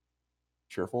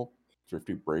 cheerful,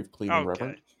 thrifty, brave, clean, and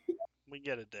reverent. We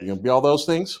get it, Dave. You gonna be all those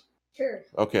things? Sure.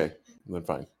 Okay, then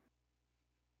fine.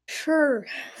 Sure.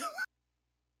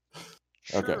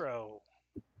 Okay.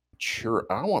 Churro.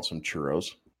 I want some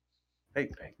churros. Hey,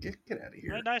 get out of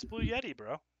here. A nice blue Yeti,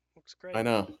 bro. Looks great. I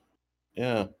know.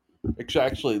 Yeah.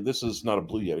 Actually, this is not a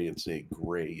blue Yeti. It's a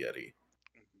gray Yeti.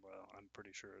 Well, I'm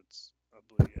pretty sure it's a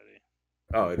blue Yeti.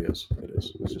 Oh, it is. It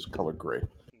is. It's just colored gray.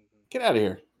 Mm-hmm. Get out of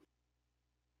here.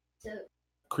 So,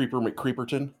 Creeper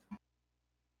McCreeperton.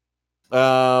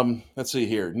 Let's see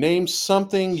here. Name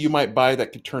something you might buy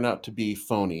that could turn out to be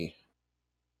phony.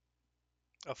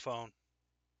 A phone.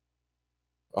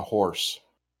 A horse.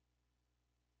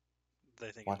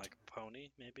 They thinking like a pony,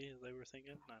 maybe they were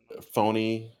thinking? I don't know.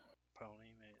 Phony. Pony,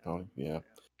 maybe. Phony, yeah.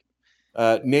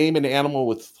 Name an animal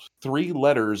with 3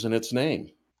 letters in its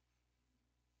name.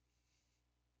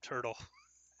 Turtle.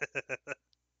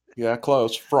 Yeah,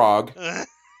 close. Frog.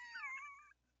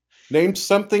 Name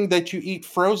something that you eat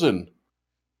frozen.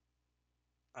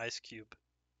 Ice cube.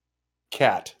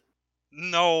 Cat.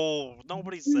 No,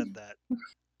 nobody said that.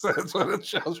 That's what it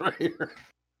shows right here.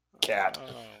 Cat.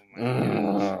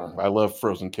 Oh, I love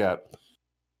frozen cat.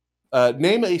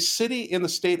 Name a city in the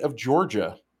state of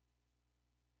Georgia.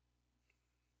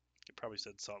 You probably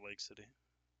said Salt Lake City.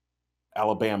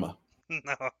 Alabama.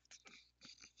 No.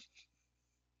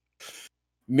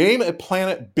 Name a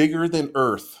planet bigger than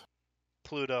Earth.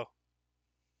 Pluto.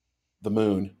 The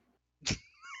moon.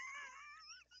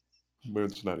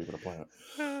 Moon's not even a planet.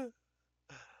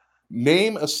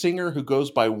 Name a singer who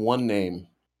goes by one name.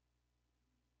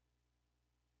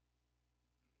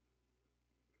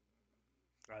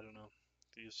 I don't know.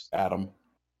 Adam.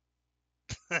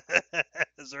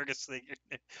 Zergus singer.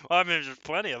 Well, I mean, there's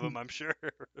plenty of them, I'm sure.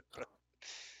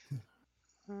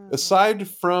 Aside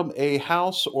from a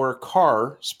house or a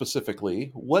car,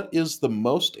 specifically, what is the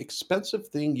most expensive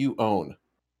thing you own?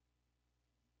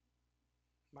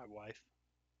 My wife.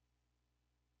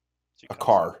 A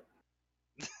car.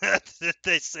 Did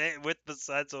they say it with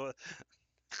besides?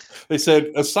 They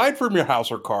said, aside from your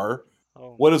house or car,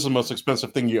 what is the most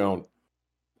expensive thing you own?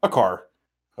 A car.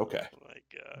 Okay. Oh my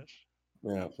gosh.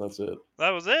 Yeah, that's it. That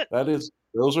was it?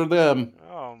 Those are them.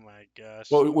 Oh my gosh.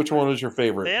 Well, which one was your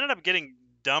favorite? They ended up getting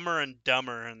dumber and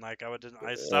dumber, and like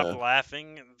I stopped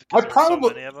laughing because there were so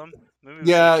many of them. Maybe we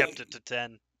kept it to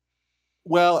 10.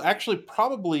 Well, actually,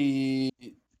 probably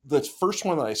the first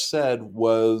one that I said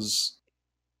was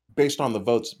based on the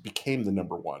votes became the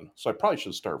number one. So I probably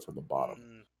should start from the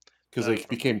bottom because they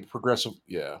became progressive.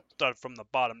 Yeah. Start from the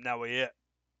bottom. Now we hit.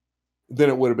 Then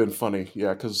it would have been funny.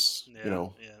 Yeah. Because,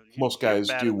 most guys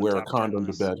do wear a condom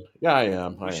to bed. Yeah, I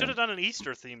am. We should have done an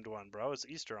Easter themed one, bro. It's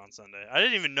Easter on Sunday. I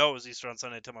didn't even know it was Easter on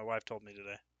Sunday until my wife told me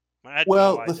today.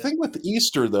 Well, the thing with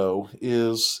Easter though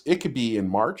is it could be in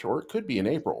March or it could be in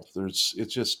April. It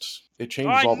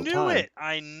changes all the time.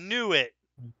 I knew it.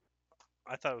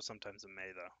 I thought it was sometimes in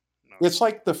May though. No. It's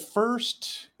like the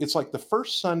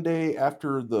first Sunday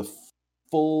after the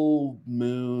full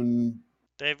moon.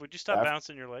 Dave, would you stop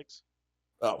bouncing your legs?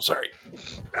 Oh, sorry.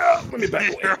 Let me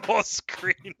back away. Your whole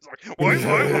screen is like,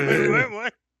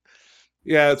 what?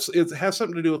 Yeah, it has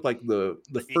something to do with like the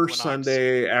first equinox.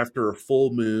 Sunday after a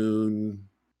full moon.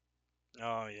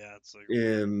 Oh yeah, it's like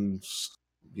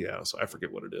so I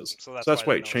forget what it is. So that's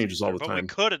why it changes all the time. But we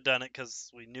could have done it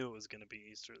because we knew it was going to be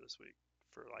Easter this week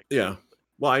for like. Yeah,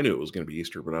 well, I knew it was going to be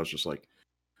Easter, but I was just like,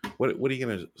 what are you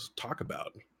going to talk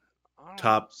about?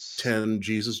 Top 10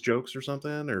 Jesus jokes or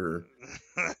something, or?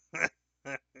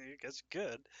 I guess you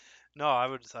could. No, I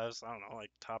don't know,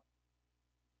 like top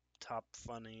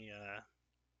funny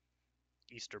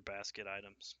Easter basket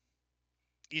items.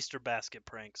 Easter basket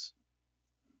pranks.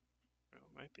 Oh,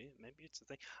 maybe it's a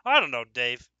thing. I don't know,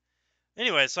 Dave.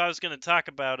 Anyway, so I was going to talk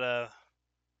about I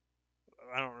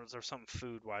don't know, there's something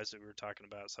food wise that we were talking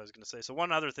about. So I was going to say, so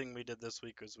one other thing we did this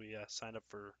week was we signed up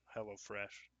for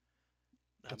HelloFresh.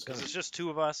 Because it's just 2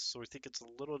 of us, so we think it's a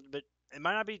little bit. It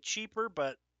might not be cheaper,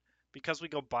 but because we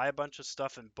go buy a bunch of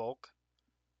stuff in bulk,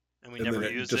 and we never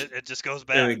use it. It just goes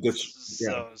bad. It gets,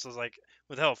 so it's like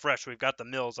with HelloFresh, we've got the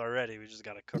meals already. We just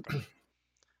got to cook them.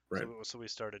 Right. So we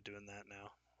started doing that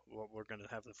now. Well, we're gonna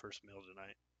have the first meal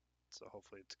tonight, so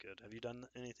hopefully it's good. Have you done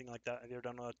anything like that? Have you ever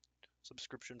done a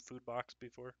subscription food box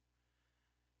before?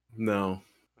 No.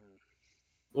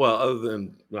 Well, other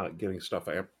than not getting stuff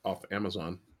off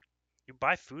Amazon. You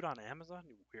buy food on Amazon,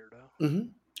 you weirdo. Mm-hmm.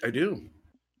 I do.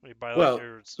 You buy like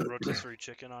your rotisserie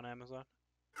chicken on Amazon?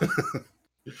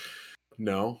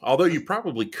 No, although you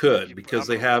probably could because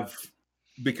they have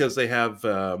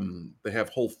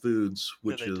Whole Foods,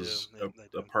 which is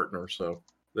a partner. So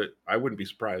that I wouldn't be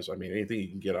surprised. I mean, anything you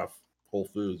can get off Whole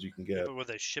Foods, you can get. But would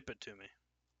they ship it to me?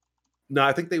 No,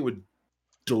 I think they would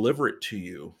deliver it to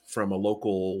you from a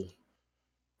local,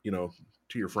 to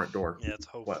your front door. Yeah, it's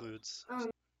Whole Foods.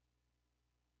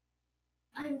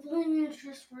 I'm feeling in a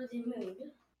trustworthy mood,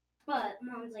 but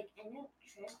Mom's like, I don't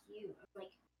trust you. I'm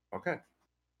like, okay.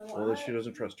 Well, she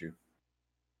doesn't trust you.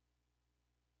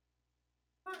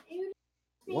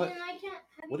 What?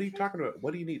 What are you talking about?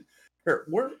 What do you need? Here,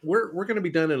 we're going to be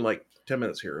done in like 10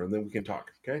 minutes here, and then we can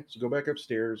talk. Okay, so go back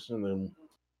upstairs, and then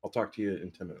I'll talk to you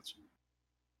in 10 minutes.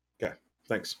 Okay,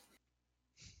 thanks.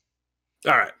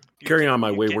 All right, carry on,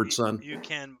 my wayward son. You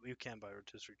can buy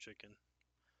rotisserie chicken,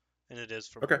 and it is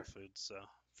from Whole Foods, so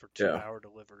for 2-hour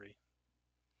delivery.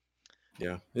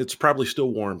 Yeah, it's probably still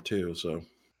warm too, so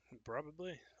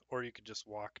probably. Or you could just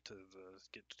walk to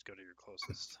go to your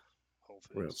closest Whole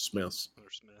Foods. Well, Smith's. Or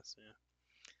Smith's, yeah.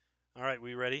 All right,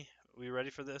 we ready? We ready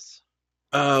for this?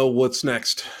 What's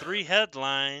next? 3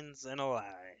 headlines and a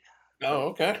lie. Oh,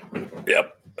 okay.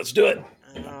 Yep, let's do it.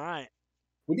 All right.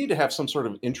 We need to have some sort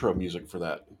of intro music for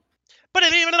that.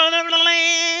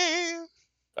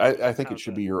 I think it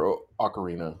should be your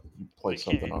ocarina. You play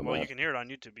something on that. Well, you can hear it on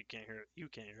YouTube. You can't hear it. You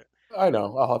can't hear it. I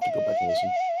know. I'll have to go back and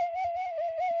listen.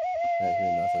 I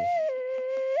hear nothing.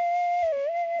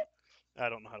 I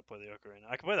don't know how to play the ocarina.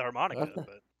 I can play the harmonica,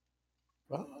 but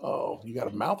you got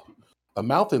a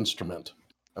mouth instrument,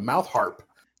 a mouth harp.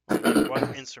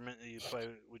 What instrument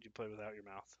would you play without your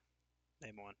mouth?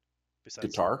 Name one. Besides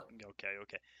guitar.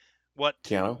 Okay. What?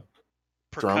 Piano.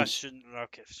 Percussion. Drums.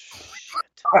 Okay. Shit.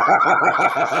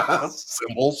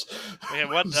 Cymbals. Okay,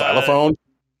 what? Xylophone.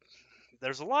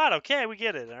 There's a lot. Okay, we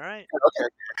get it. All right.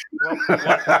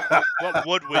 Okay. What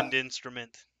woodwind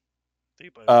instrument do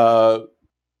you play? A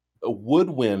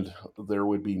woodwind. There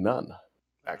would be none,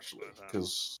 actually,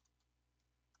 because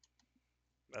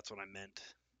that's what I meant.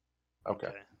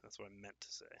 Okay. That's what I meant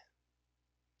to say.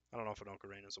 I don't know if an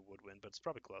ocarina is a woodwind, but it's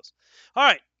probably close. All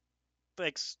right.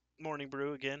 Thanks, Morning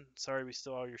Brew, again. Sorry we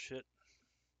stole all your shit.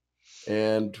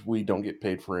 And we don't get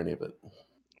paid for any of it.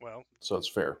 Well. So it's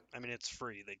fair. I mean, it's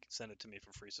free. They send it to me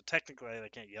for free. So technically, they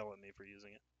can't yell at me for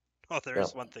using it. Oh,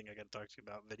 there's one thing I got to talk to you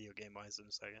about video game-wise in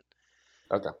a second.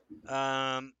 Okay.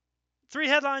 3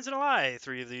 headlines and a lie.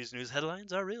 3 of these news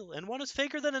headlines are real, and 1 is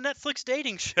faker than a Netflix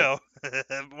dating show.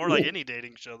 More like any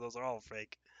dating show. Those are all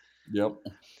fake. Yep.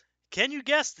 Can you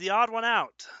guess the odd one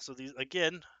out? So these,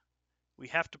 again, we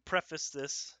have to preface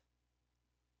this.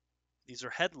 These are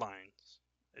headlines.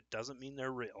 It doesn't mean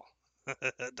they're real.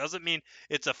 It doesn't mean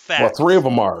it's a fact. Well, 3 of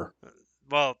them are.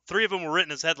 Well, 3 of them were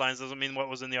written as headlines. Doesn't mean what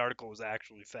was in the article was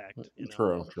actually fact.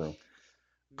 True.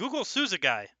 Google sues a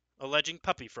guy alleging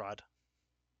puppy fraud.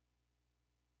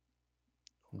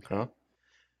 Okay.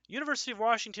 University of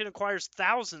Washington acquires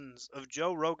thousands of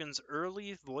Joe Rogan's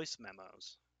early voice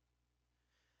memos.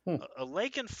 A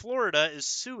lake in Florida is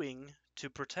suing to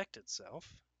protect itself.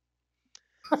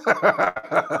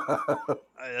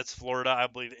 That's Florida. I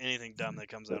believe anything dumb that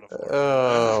comes out of Florida.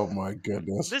 Oh, my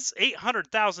goodness. This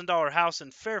 $800,000 house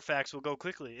in Fairfax will go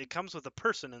quickly. It comes with a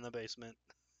person in the basement.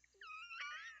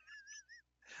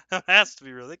 That has to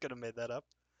be real. They could have made that up.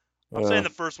 I'm saying the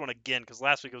first one again because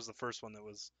last week it was the first one that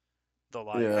was the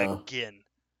lie. Yeah. Again.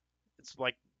 It's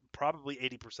like probably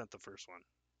 80% the first one.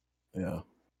 Yeah.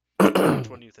 Which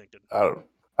one are you thinking?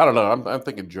 I don't know. I'm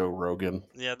thinking Joe Rogan.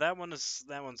 Yeah, that one's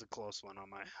a close one on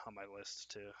my list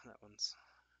too. That one's.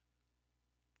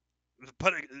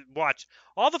 But watch,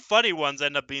 all the funny ones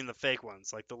end up being the fake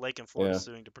ones. Like the lake in Florida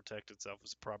suing to protect itself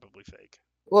is probably fake.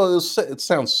 Well, it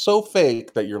sounds so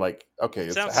fake that you're like, okay,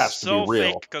 it has to be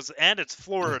real. And it's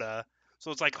Florida,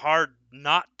 so it's like hard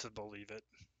not to believe it.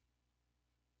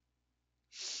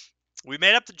 We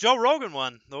made up the Joe Rogan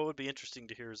one, though it would be interesting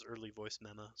to hear his early voice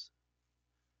memos.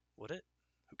 Would it?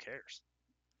 Who cares?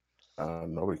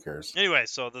 Nobody cares. Anyway,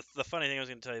 so the funny thing I was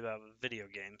going to tell you about video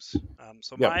games.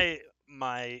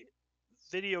 My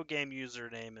video game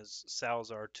username is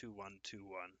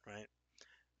Salazar2121, right?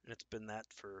 And it's been that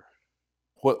for.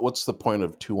 What's the point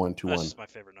of 2121? That's just my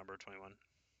favorite number, 21.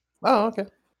 Oh, okay.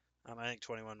 I think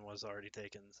 21 was already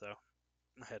taken, so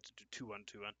I had to do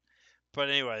 2121. But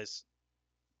anyways,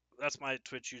 that's my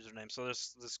Twitch username. So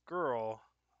this girl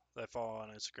that I follow on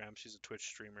Instagram, she's a Twitch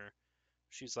streamer.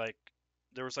 She's like,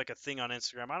 there was like a thing on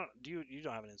Instagram. You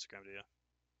don't have an Instagram, do you?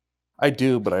 I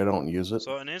do, but I don't use it.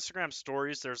 So in Instagram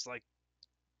stories, there's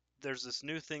this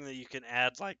new thing that you can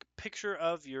add, like picture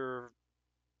of your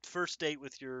first date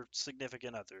with your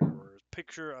significant other, or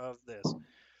picture of this.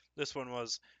 This one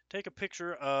was take a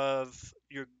picture of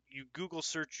you Google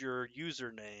search your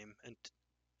username and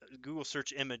Google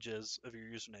search images of your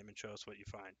username and show us what you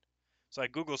find. So I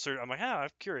Google search. I'm like, I'm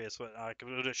curious.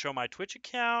 Would it show my Twitch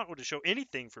account? Would it show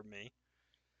anything for me?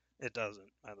 It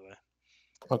doesn't, by the way.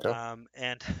 Okay.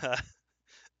 And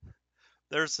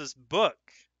there's this book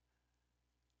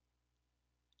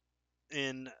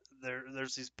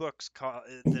there's these books called,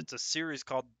 it's a series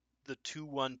called the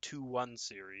 2121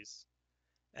 series,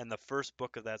 and the first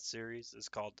book of that series is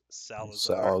called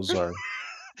Salazar.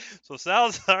 So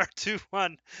Salazar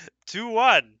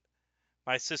 2121.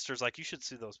 My sister's like, you should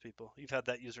sue those people. You've had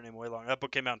that username way longer. That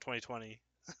book came out in 2020.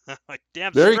 Like,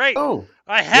 damn there straight. You go.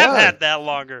 I have had that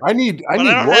longer. I need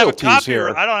royalties here.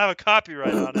 I don't have a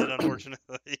copyright on it,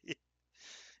 unfortunately.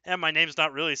 And my name's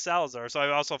not really Salazar. So I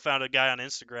also found a guy on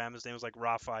Instagram. His name was like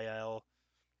Raphael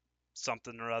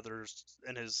something or others,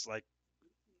 and his like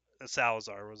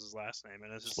Salazar was his last name,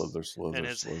 and his Slither.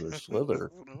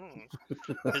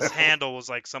 His handle was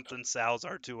like something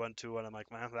Salazar 2121. I'm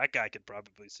like, man, that guy could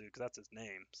probably sue because that's his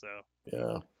name. So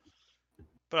yeah.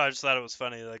 But I just thought it was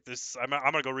funny. Like this, I'm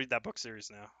gonna go read that book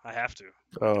series now. I have to.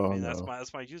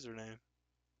 That's my username.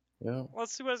 Yeah.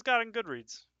 Let's see what it's got in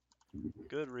Goodreads.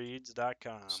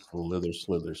 Goodreads.com. Slither.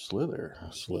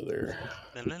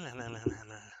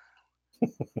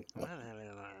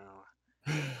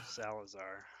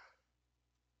 Salazar.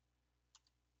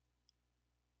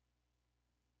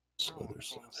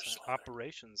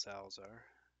 Operation Salazar.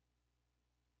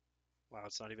 Wow,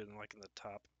 it's not even like in the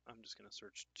top. I'm just gonna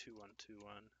search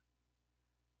 2121.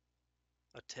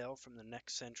 A Tale from the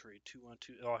Next Century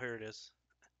 212. Oh, here it is.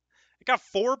 It got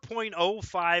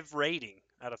 4.05 rating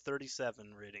out of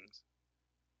 37 ratings.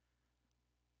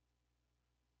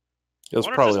 It was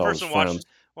probably all his friends.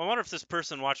 I wonder if this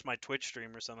person watched my Twitch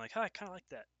stream or something. Like, I kind of like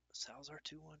that. Salazar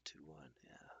 2121.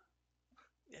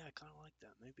 Yeah, I kind of like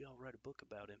that. Maybe I'll write a book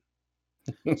about him.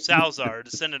 Salazar, a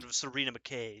descendant of Serena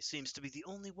McKay, seems to be the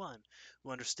only one who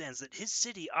understands that his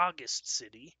city, August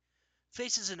City,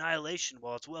 faces annihilation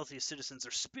while its wealthiest citizens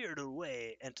are spirited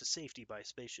away and to safety by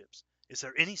spaceships. Is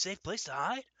there any safe place to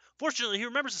hide? Fortunately, he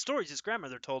remembers the stories his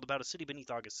grandmother told about a city beneath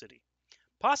August City.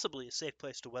 Possibly a safe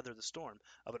place to weather the storm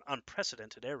of an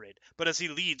unprecedented air raid. But as he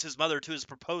leads his mother to his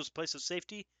proposed place of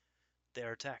safety, they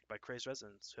are attacked by crazed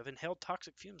residents who have inhaled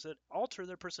toxic fumes that alter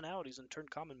their personalities and turn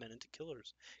common men into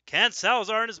killers. Can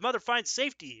Salazar and his mother find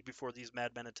safety before these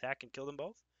madmen attack and kill them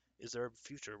both? Is there a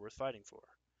future worth fighting for?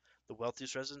 The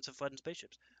wealthiest residents have fled in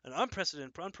spaceships. An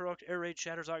unprecedented, unprovoked air raid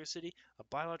shatters August City. A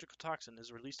biological toxin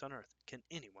is released on Earth. Can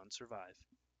anyone survive?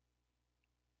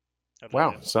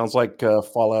 Wow, sounds like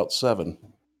Fallout 7.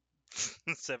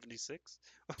 76?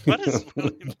 What is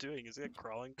William doing? Is he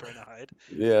crawling, trying to hide?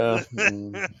 Yeah.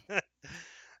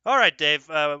 All right, Dave.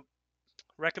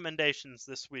 Recommendations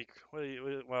this week.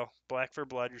 Well, Black for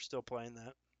Blood, you're still playing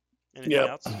that. Anything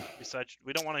else? Besides,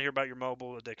 we don't want to hear about your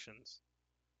mobile addictions.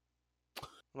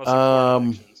 Unless you porn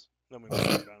addictions. Then we want to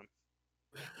hear about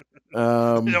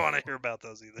them. We don't want to hear about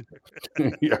those either.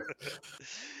 Yeah.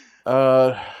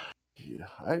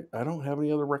 I don't have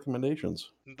any other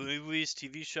recommendations. Movies,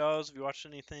 TV shows. Have you watched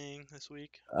anything this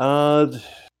week?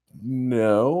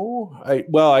 No.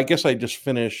 I guess I just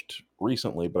finished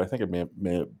recently, but I think I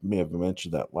may have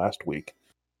mentioned that last week.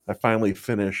 I finally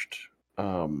finished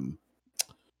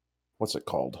what's it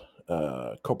called?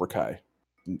 Cobra Kai.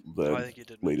 I think you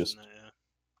did latest. That,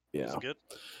 yeah. Was it good?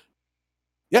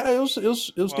 Yeah, it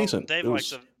was decent. Dave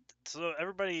likes so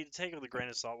everybody take it with a grain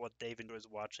of salt what Dave enjoys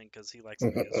watching because he likes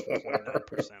it is 29%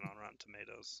 on Rotten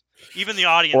Tomatoes. Even the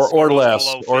audience or less,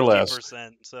 below 50%, or less.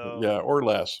 So yeah, or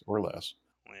less.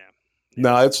 Yeah.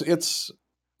 No, it's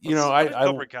you know what did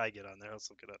Cobra Kai get on there? Let's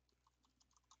look it up.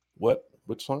 What?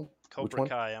 Which song? Cobra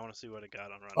Kai. I want to see what it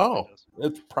got on Rotten Tomatoes.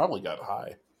 It's probably got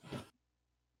high.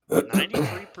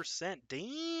 93%.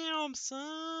 Damn,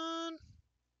 son.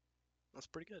 That's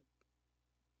pretty good.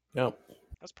 Yep.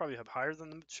 That's probably higher than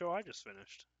the show I just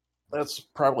finished. That's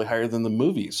probably higher than the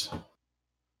movies.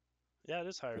 Yeah, it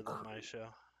is higher than my show.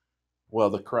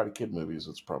 Well, the Karate Kid movies,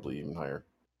 it's probably even higher.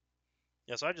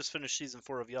 Yeah, so I just finished season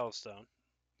 4 of Yellowstone.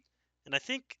 And I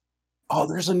think... Oh,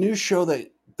 there's a new show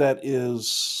that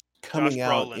is coming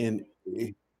out in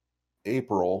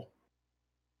April.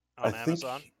 on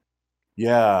Amazon.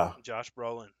 Yeah. Josh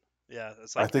Brolin. Yeah,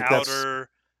 it's I like think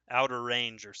Outer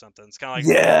Range or something. It's kind of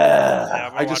like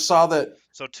yeah. I just saw that.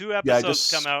 So 2 Yeah,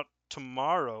 episodes come out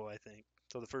tomorrow, I think.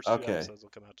 So the first 2 episodes will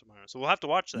come out tomorrow. So we'll have to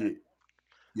watch that.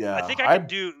 Yeah. I think I could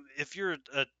do, if you're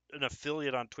an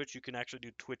affiliate on Twitch, you can actually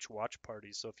do Twitch watch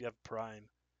parties. So if you have Prime,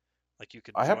 like you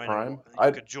could I have Prime.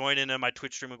 You could join in on my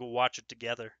Twitch stream and go watch it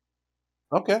together.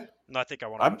 Okay. No, I think I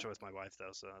want to watch it with my wife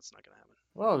though, so that's not gonna happen.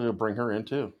 Well, you'll bring her in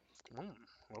too.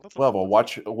 We'll have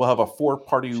a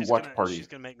 4-party watch party. She's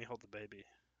gonna make me hold the baby.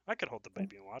 I could hold the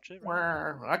baby and watch it.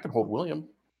 Right? I can hold William.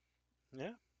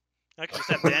 Yeah. I could just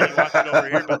have Danny watch it over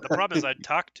here, but the problem is I'd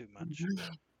talk too much.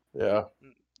 Yeah.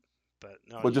 But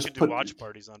no, you could do watch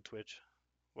parties on Twitch.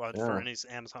 For any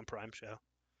Amazon Prime show.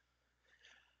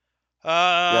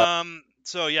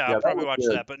 So yeah, I'll probably watch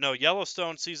that. But no,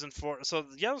 Yellowstone season 4. So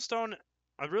Yellowstone,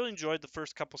 I really enjoyed the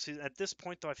first couple seasons. At this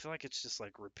point, though, I feel like it's just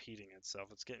like repeating itself.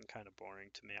 It's getting kind of boring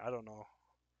to me. I don't know.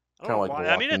 Kind of like why.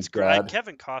 I mean, it's great.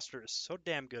 Kevin Costner is so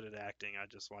damn good at acting. I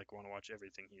just want to watch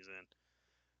everything he's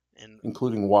in,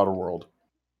 including Waterworld.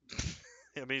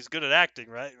 I mean, he's good at acting,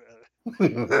 right? We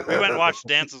went and watched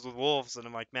Dances with Wolves, and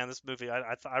I'm like, man, this movie.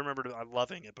 I remember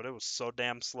loving it, but it was so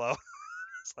damn slow.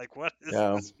 It's like, what is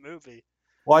this movie?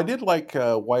 Well, I did like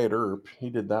Wyatt Earp. He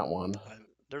did that one.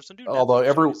 There's some new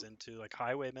Netflix shows into like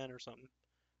Highwaymen or something.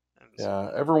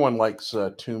 Yeah, everyone likes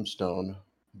Tombstone,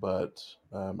 but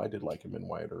I did like him in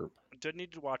Wyatt Earp. I did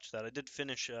need to watch that. I did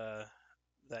finish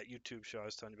that YouTube show I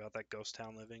was telling you about, that Ghost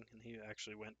Town Living, and he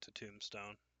actually went to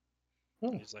Tombstone.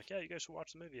 And he's like, yeah, you guys should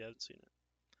watch the movie. I haven't seen it.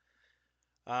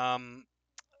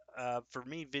 For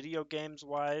me, video games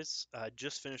wise, I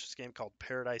just finished this game called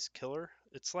Paradise Killer.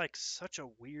 It's like such a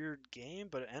weird game,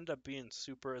 but it ended up being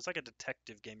super. It's like a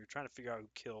detective game. You're trying to figure out who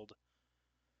killed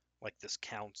like this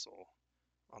council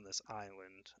on this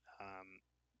island,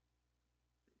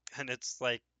 and it's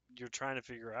like you're trying to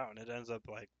figure out, and it ends up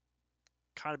like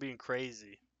kind of being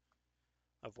crazy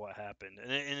of what happened,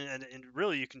 and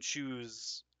really you can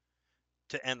choose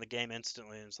to end the game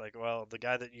instantly, and it's like, well, the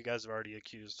guy that you guys have already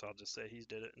accused, so I'll just say he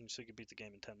did it, and so you can beat the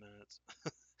game in 10 minutes.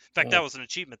 In fact, that was an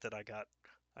achievement that I got.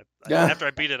 After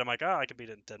I beat it, I'm like, I can beat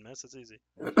it in 10 minutes. It's easy.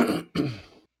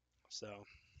 So.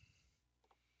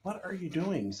 What are you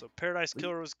doing? So Paradise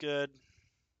Killer was good.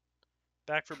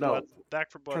 Back for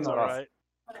Blood's all right.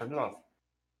 Turn it off.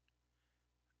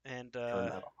 And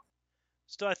I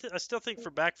still think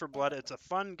for Back for Blood, it's a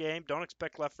fun game. Don't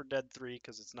expect Left 4 Dead 3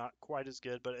 because it's not quite as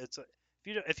good, but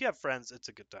if you have friends, it's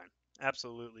a good time.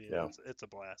 Absolutely, yeah. It's a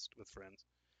blast with friends.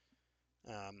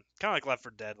 Kind of like Left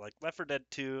 4 Dead. Like Left 4 Dead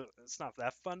 2, it's not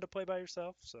that fun to play by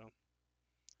yourself. So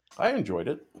I enjoyed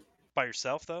it. By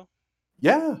yourself though?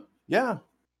 Yeah.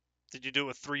 Did you do it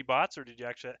with 3 bots, or did you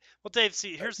actually? Well, Dave,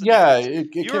 see, here's the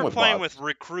difference. You were playing with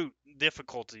recruit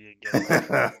difficulty again.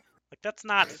 Like that's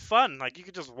not fun. Like you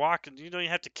could just walk and you don't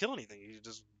even have to kill anything. You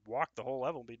just walk the whole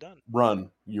level and be done.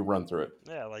 You run through it.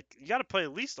 Yeah, like you got to play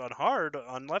at least on hard.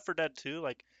 On Left 4 Dead 2,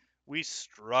 like we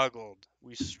struggled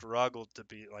to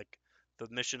beat like the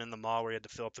mission in the mall where you had to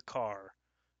fill up the car.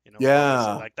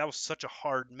 Yeah. Like that was such a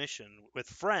hard mission with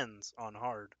friends on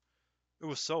hard. It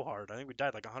was so hard. I think we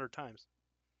died like 100 times.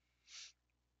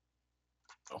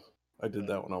 Oh, I did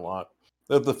that one a lot.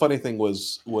 The funny thing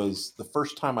was the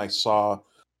first time I saw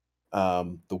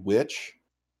the witch,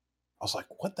 I was like,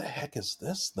 what the heck is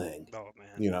this thing? Oh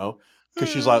man. Because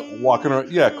she's like walking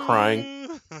around, crying.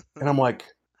 And I'm like,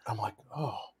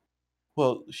 oh,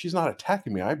 well, she's not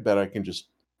attacking me. I bet I can just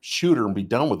shoot her and be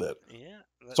done with it. Yeah.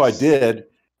 So I did.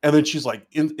 And then she's like,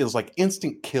 it was like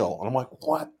instant kill. And I'm like,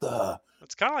 what the?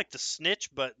 It's kind of like the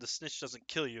snitch, but the snitch doesn't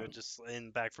kill you. It just,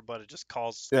 in Back 4 Blood, it just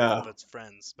calls all of its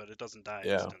friends, but it doesn't die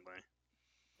instantly.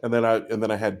 And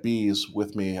then I had Bees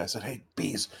with me. I said, hey,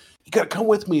 Bees, you got to come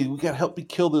with me. We got to help me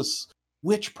kill this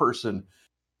witch person. And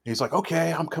he's like,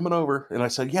 okay, I'm coming over. And I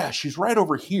said, yeah, she's right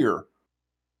over here.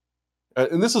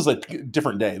 And this is a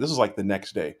different day. This is like the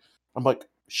next day. I'm like,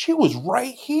 she was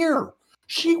right here.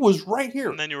 She was right here.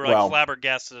 And then you were like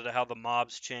flabbergasted at how the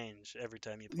mobs change every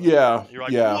time you play. Yeah. You're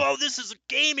like, whoa, this is a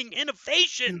gaming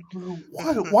innovation.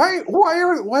 Why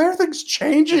are things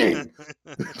changing?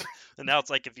 And now it's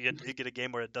like if you get a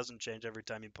game where it doesn't change every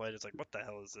time you play it, it's like, what the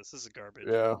hell is this? This is garbage.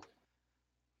 Yeah.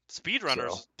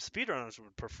 Speedrunners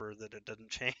would prefer that it doesn't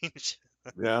change.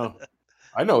 Yeah.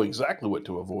 I know exactly what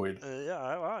to avoid.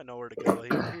 I know where to go.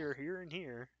 Here, and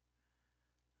here.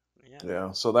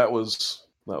 Yeah. So that was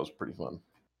pretty fun.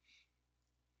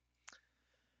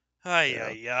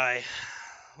 Ay.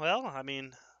 Well, I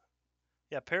mean,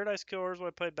 Paradise Killer is what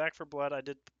I played. Back 4 Blood, I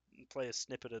did play a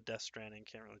snippet of Death Stranding.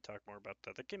 Can't really talk more about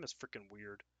that. That game is freaking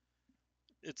weird.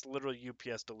 It's literally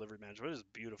UPS delivery management. It is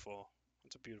beautiful.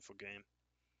 It's a beautiful game.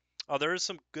 Oh, there is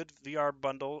some good VR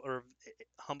bundle or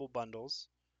humble bundles.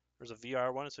 There's a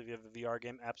VR one, so if you have a VR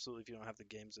game, absolutely. If you don't have the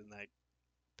games in that,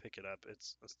 pick it up.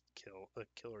 It's a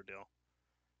killer deal.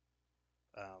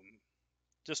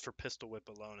 Just for Pistol Whip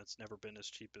alone, it's never been as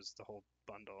cheap as the whole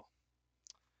bundle.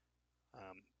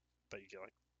 But you get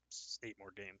like 8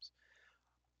 more games.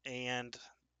 And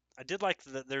I did like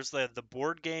there's the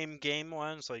board game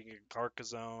one, so you get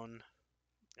Carcassonne,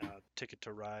 Ticket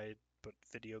to Ride, but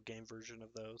video game version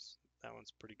of those. That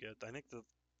one's pretty good. I think the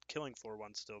Killing Floor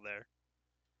one's still there.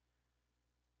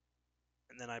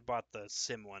 And then I bought the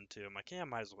Sim one too. I'm like, yeah,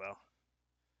 might as well.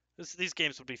 These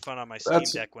games would be fun on my Steam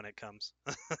Deck when it comes.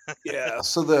 Yeah.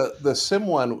 So the Sim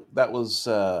one, that was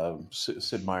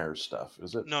Sid Meier's stuff,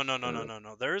 is it? No.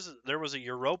 There was a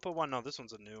Europa one. No, this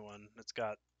one's a new one. It's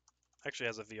got actually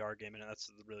has a VR game in it.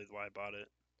 That's really why I bought it.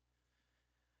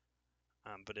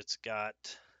 But it's got,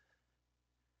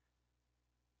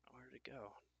 where did it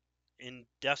go?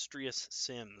 Industrious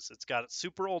Sims. It's got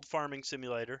Super Old Farming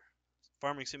Simulator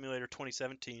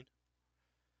 2017,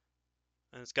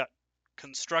 and it's got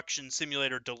Construction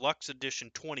Simulator Deluxe Edition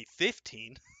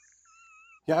 2015.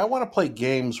 Yeah, I want to play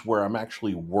games where I'm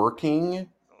actually working.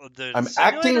 The I'm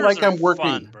acting like I'm working.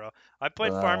 Fun, bro. I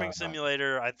played Farming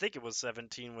Simulator. I think it was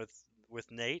 17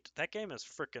 with Nate. That game is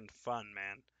freaking fun,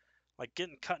 man. Like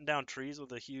cutting down trees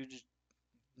with a huge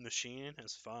machine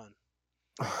is fun.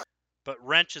 But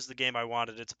Wrench is the game I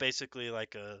wanted. It's basically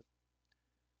like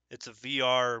it's a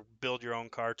VR build your own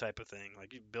car type of thing.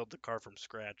 Like you build the car from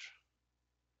scratch.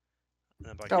 And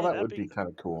I'm like, oh, that would be kind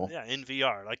of cool. Yeah, in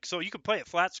VR. Like so you can play it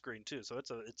flat screen too. So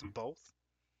it's both.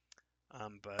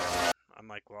 But I'm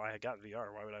like, well, I got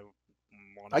VR. Why would I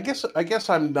want to? I guess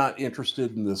I'm not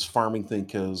interested in this farming thing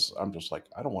because I'm just like,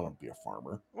 I don't want to be a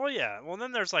farmer. Well, yeah. Well,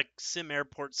 then there's like Sim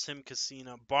Airport, Sim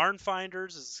Casino, Barn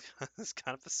Finders is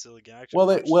kind of a silly game.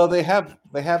 They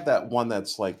have that one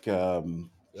that's like a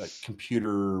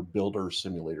computer builder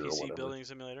simulator PC or whatever. building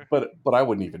simulator. But I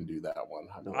wouldn't even do that one.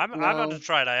 I'm about to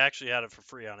try it. I actually had it for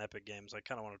free on Epic Games. I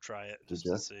kind of want to try it just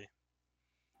to see.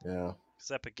 Yeah.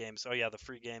 It's Epic Games. Oh yeah, the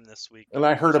free game this week. And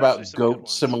I heard about Goat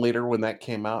Simulator when that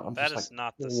came out. That is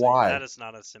not the same. Why? That is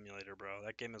not a simulator, bro.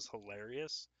 That game is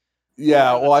hilarious.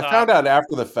 Yeah, well, I found out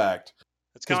after the fact.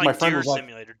 It's kind of like Deer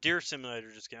Simulator. Deer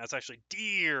Simulator just came out. It's actually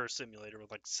Deer Simulator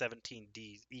with like 17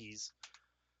 E's.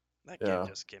 That game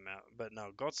just came out. But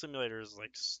no, Goat Simulator is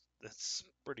like, it's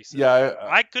pretty silly. Yeah,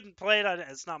 I couldn't play it.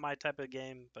 It's not my type of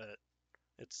game, but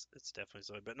it's definitely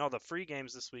silly. But no, the free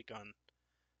games this week on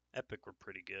Epic were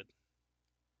pretty good.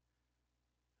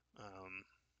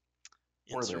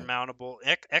 Insurmountable.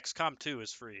 XCOM 2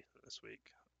 is free this week.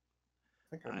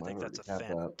 I think that's a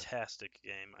fantastic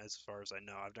game as far as I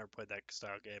know. I've never played that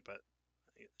style game, but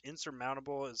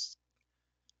Insurmountable is,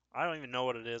 I don't even know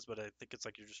what it is, but I think it's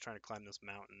like you're just trying to climb this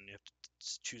mountain. You have to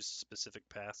choose specific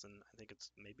paths, and I think it's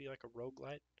maybe like a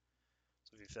roguelite.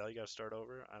 So if you fail, you got to start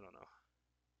over. I don't know.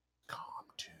 XCOM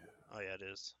 2. Oh yeah, it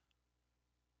is.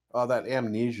 Oh, that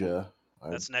Amnesia.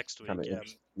 That's next week.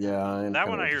 Yeah. That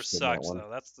one I hear sucks though.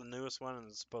 That's the newest one and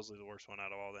it's supposedly the worst one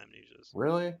out of all the Amnesias.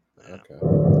 Really? Yeah.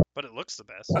 Okay. But it looks the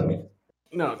best.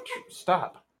 No,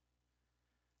 stop.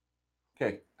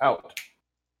 Okay, out.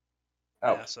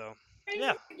 Yeah. So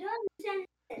yeah,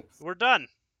 we're done.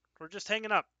 We're just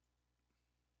hanging up.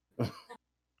 I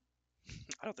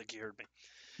don't think he heard me.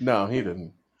 No, he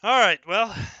didn't. All right.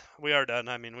 Well, we are done.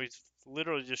 I mean, we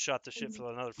literally just shot the shit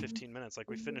for another 15 minutes. Like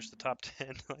we finished the top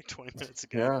 10 like 20 minutes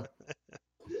ago.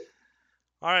 Yeah.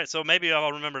 All right, so maybe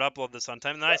I'll remember to upload this on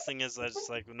time. The nice thing is that it's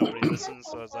like nobody listens,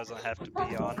 so it doesn't have to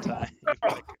be on time.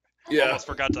 Like, I almost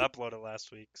forgot to upload it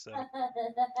last week. So,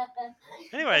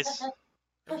 anyways,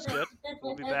 it was good.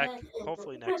 We'll be back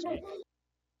hopefully next week.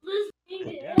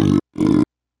 And, yeah.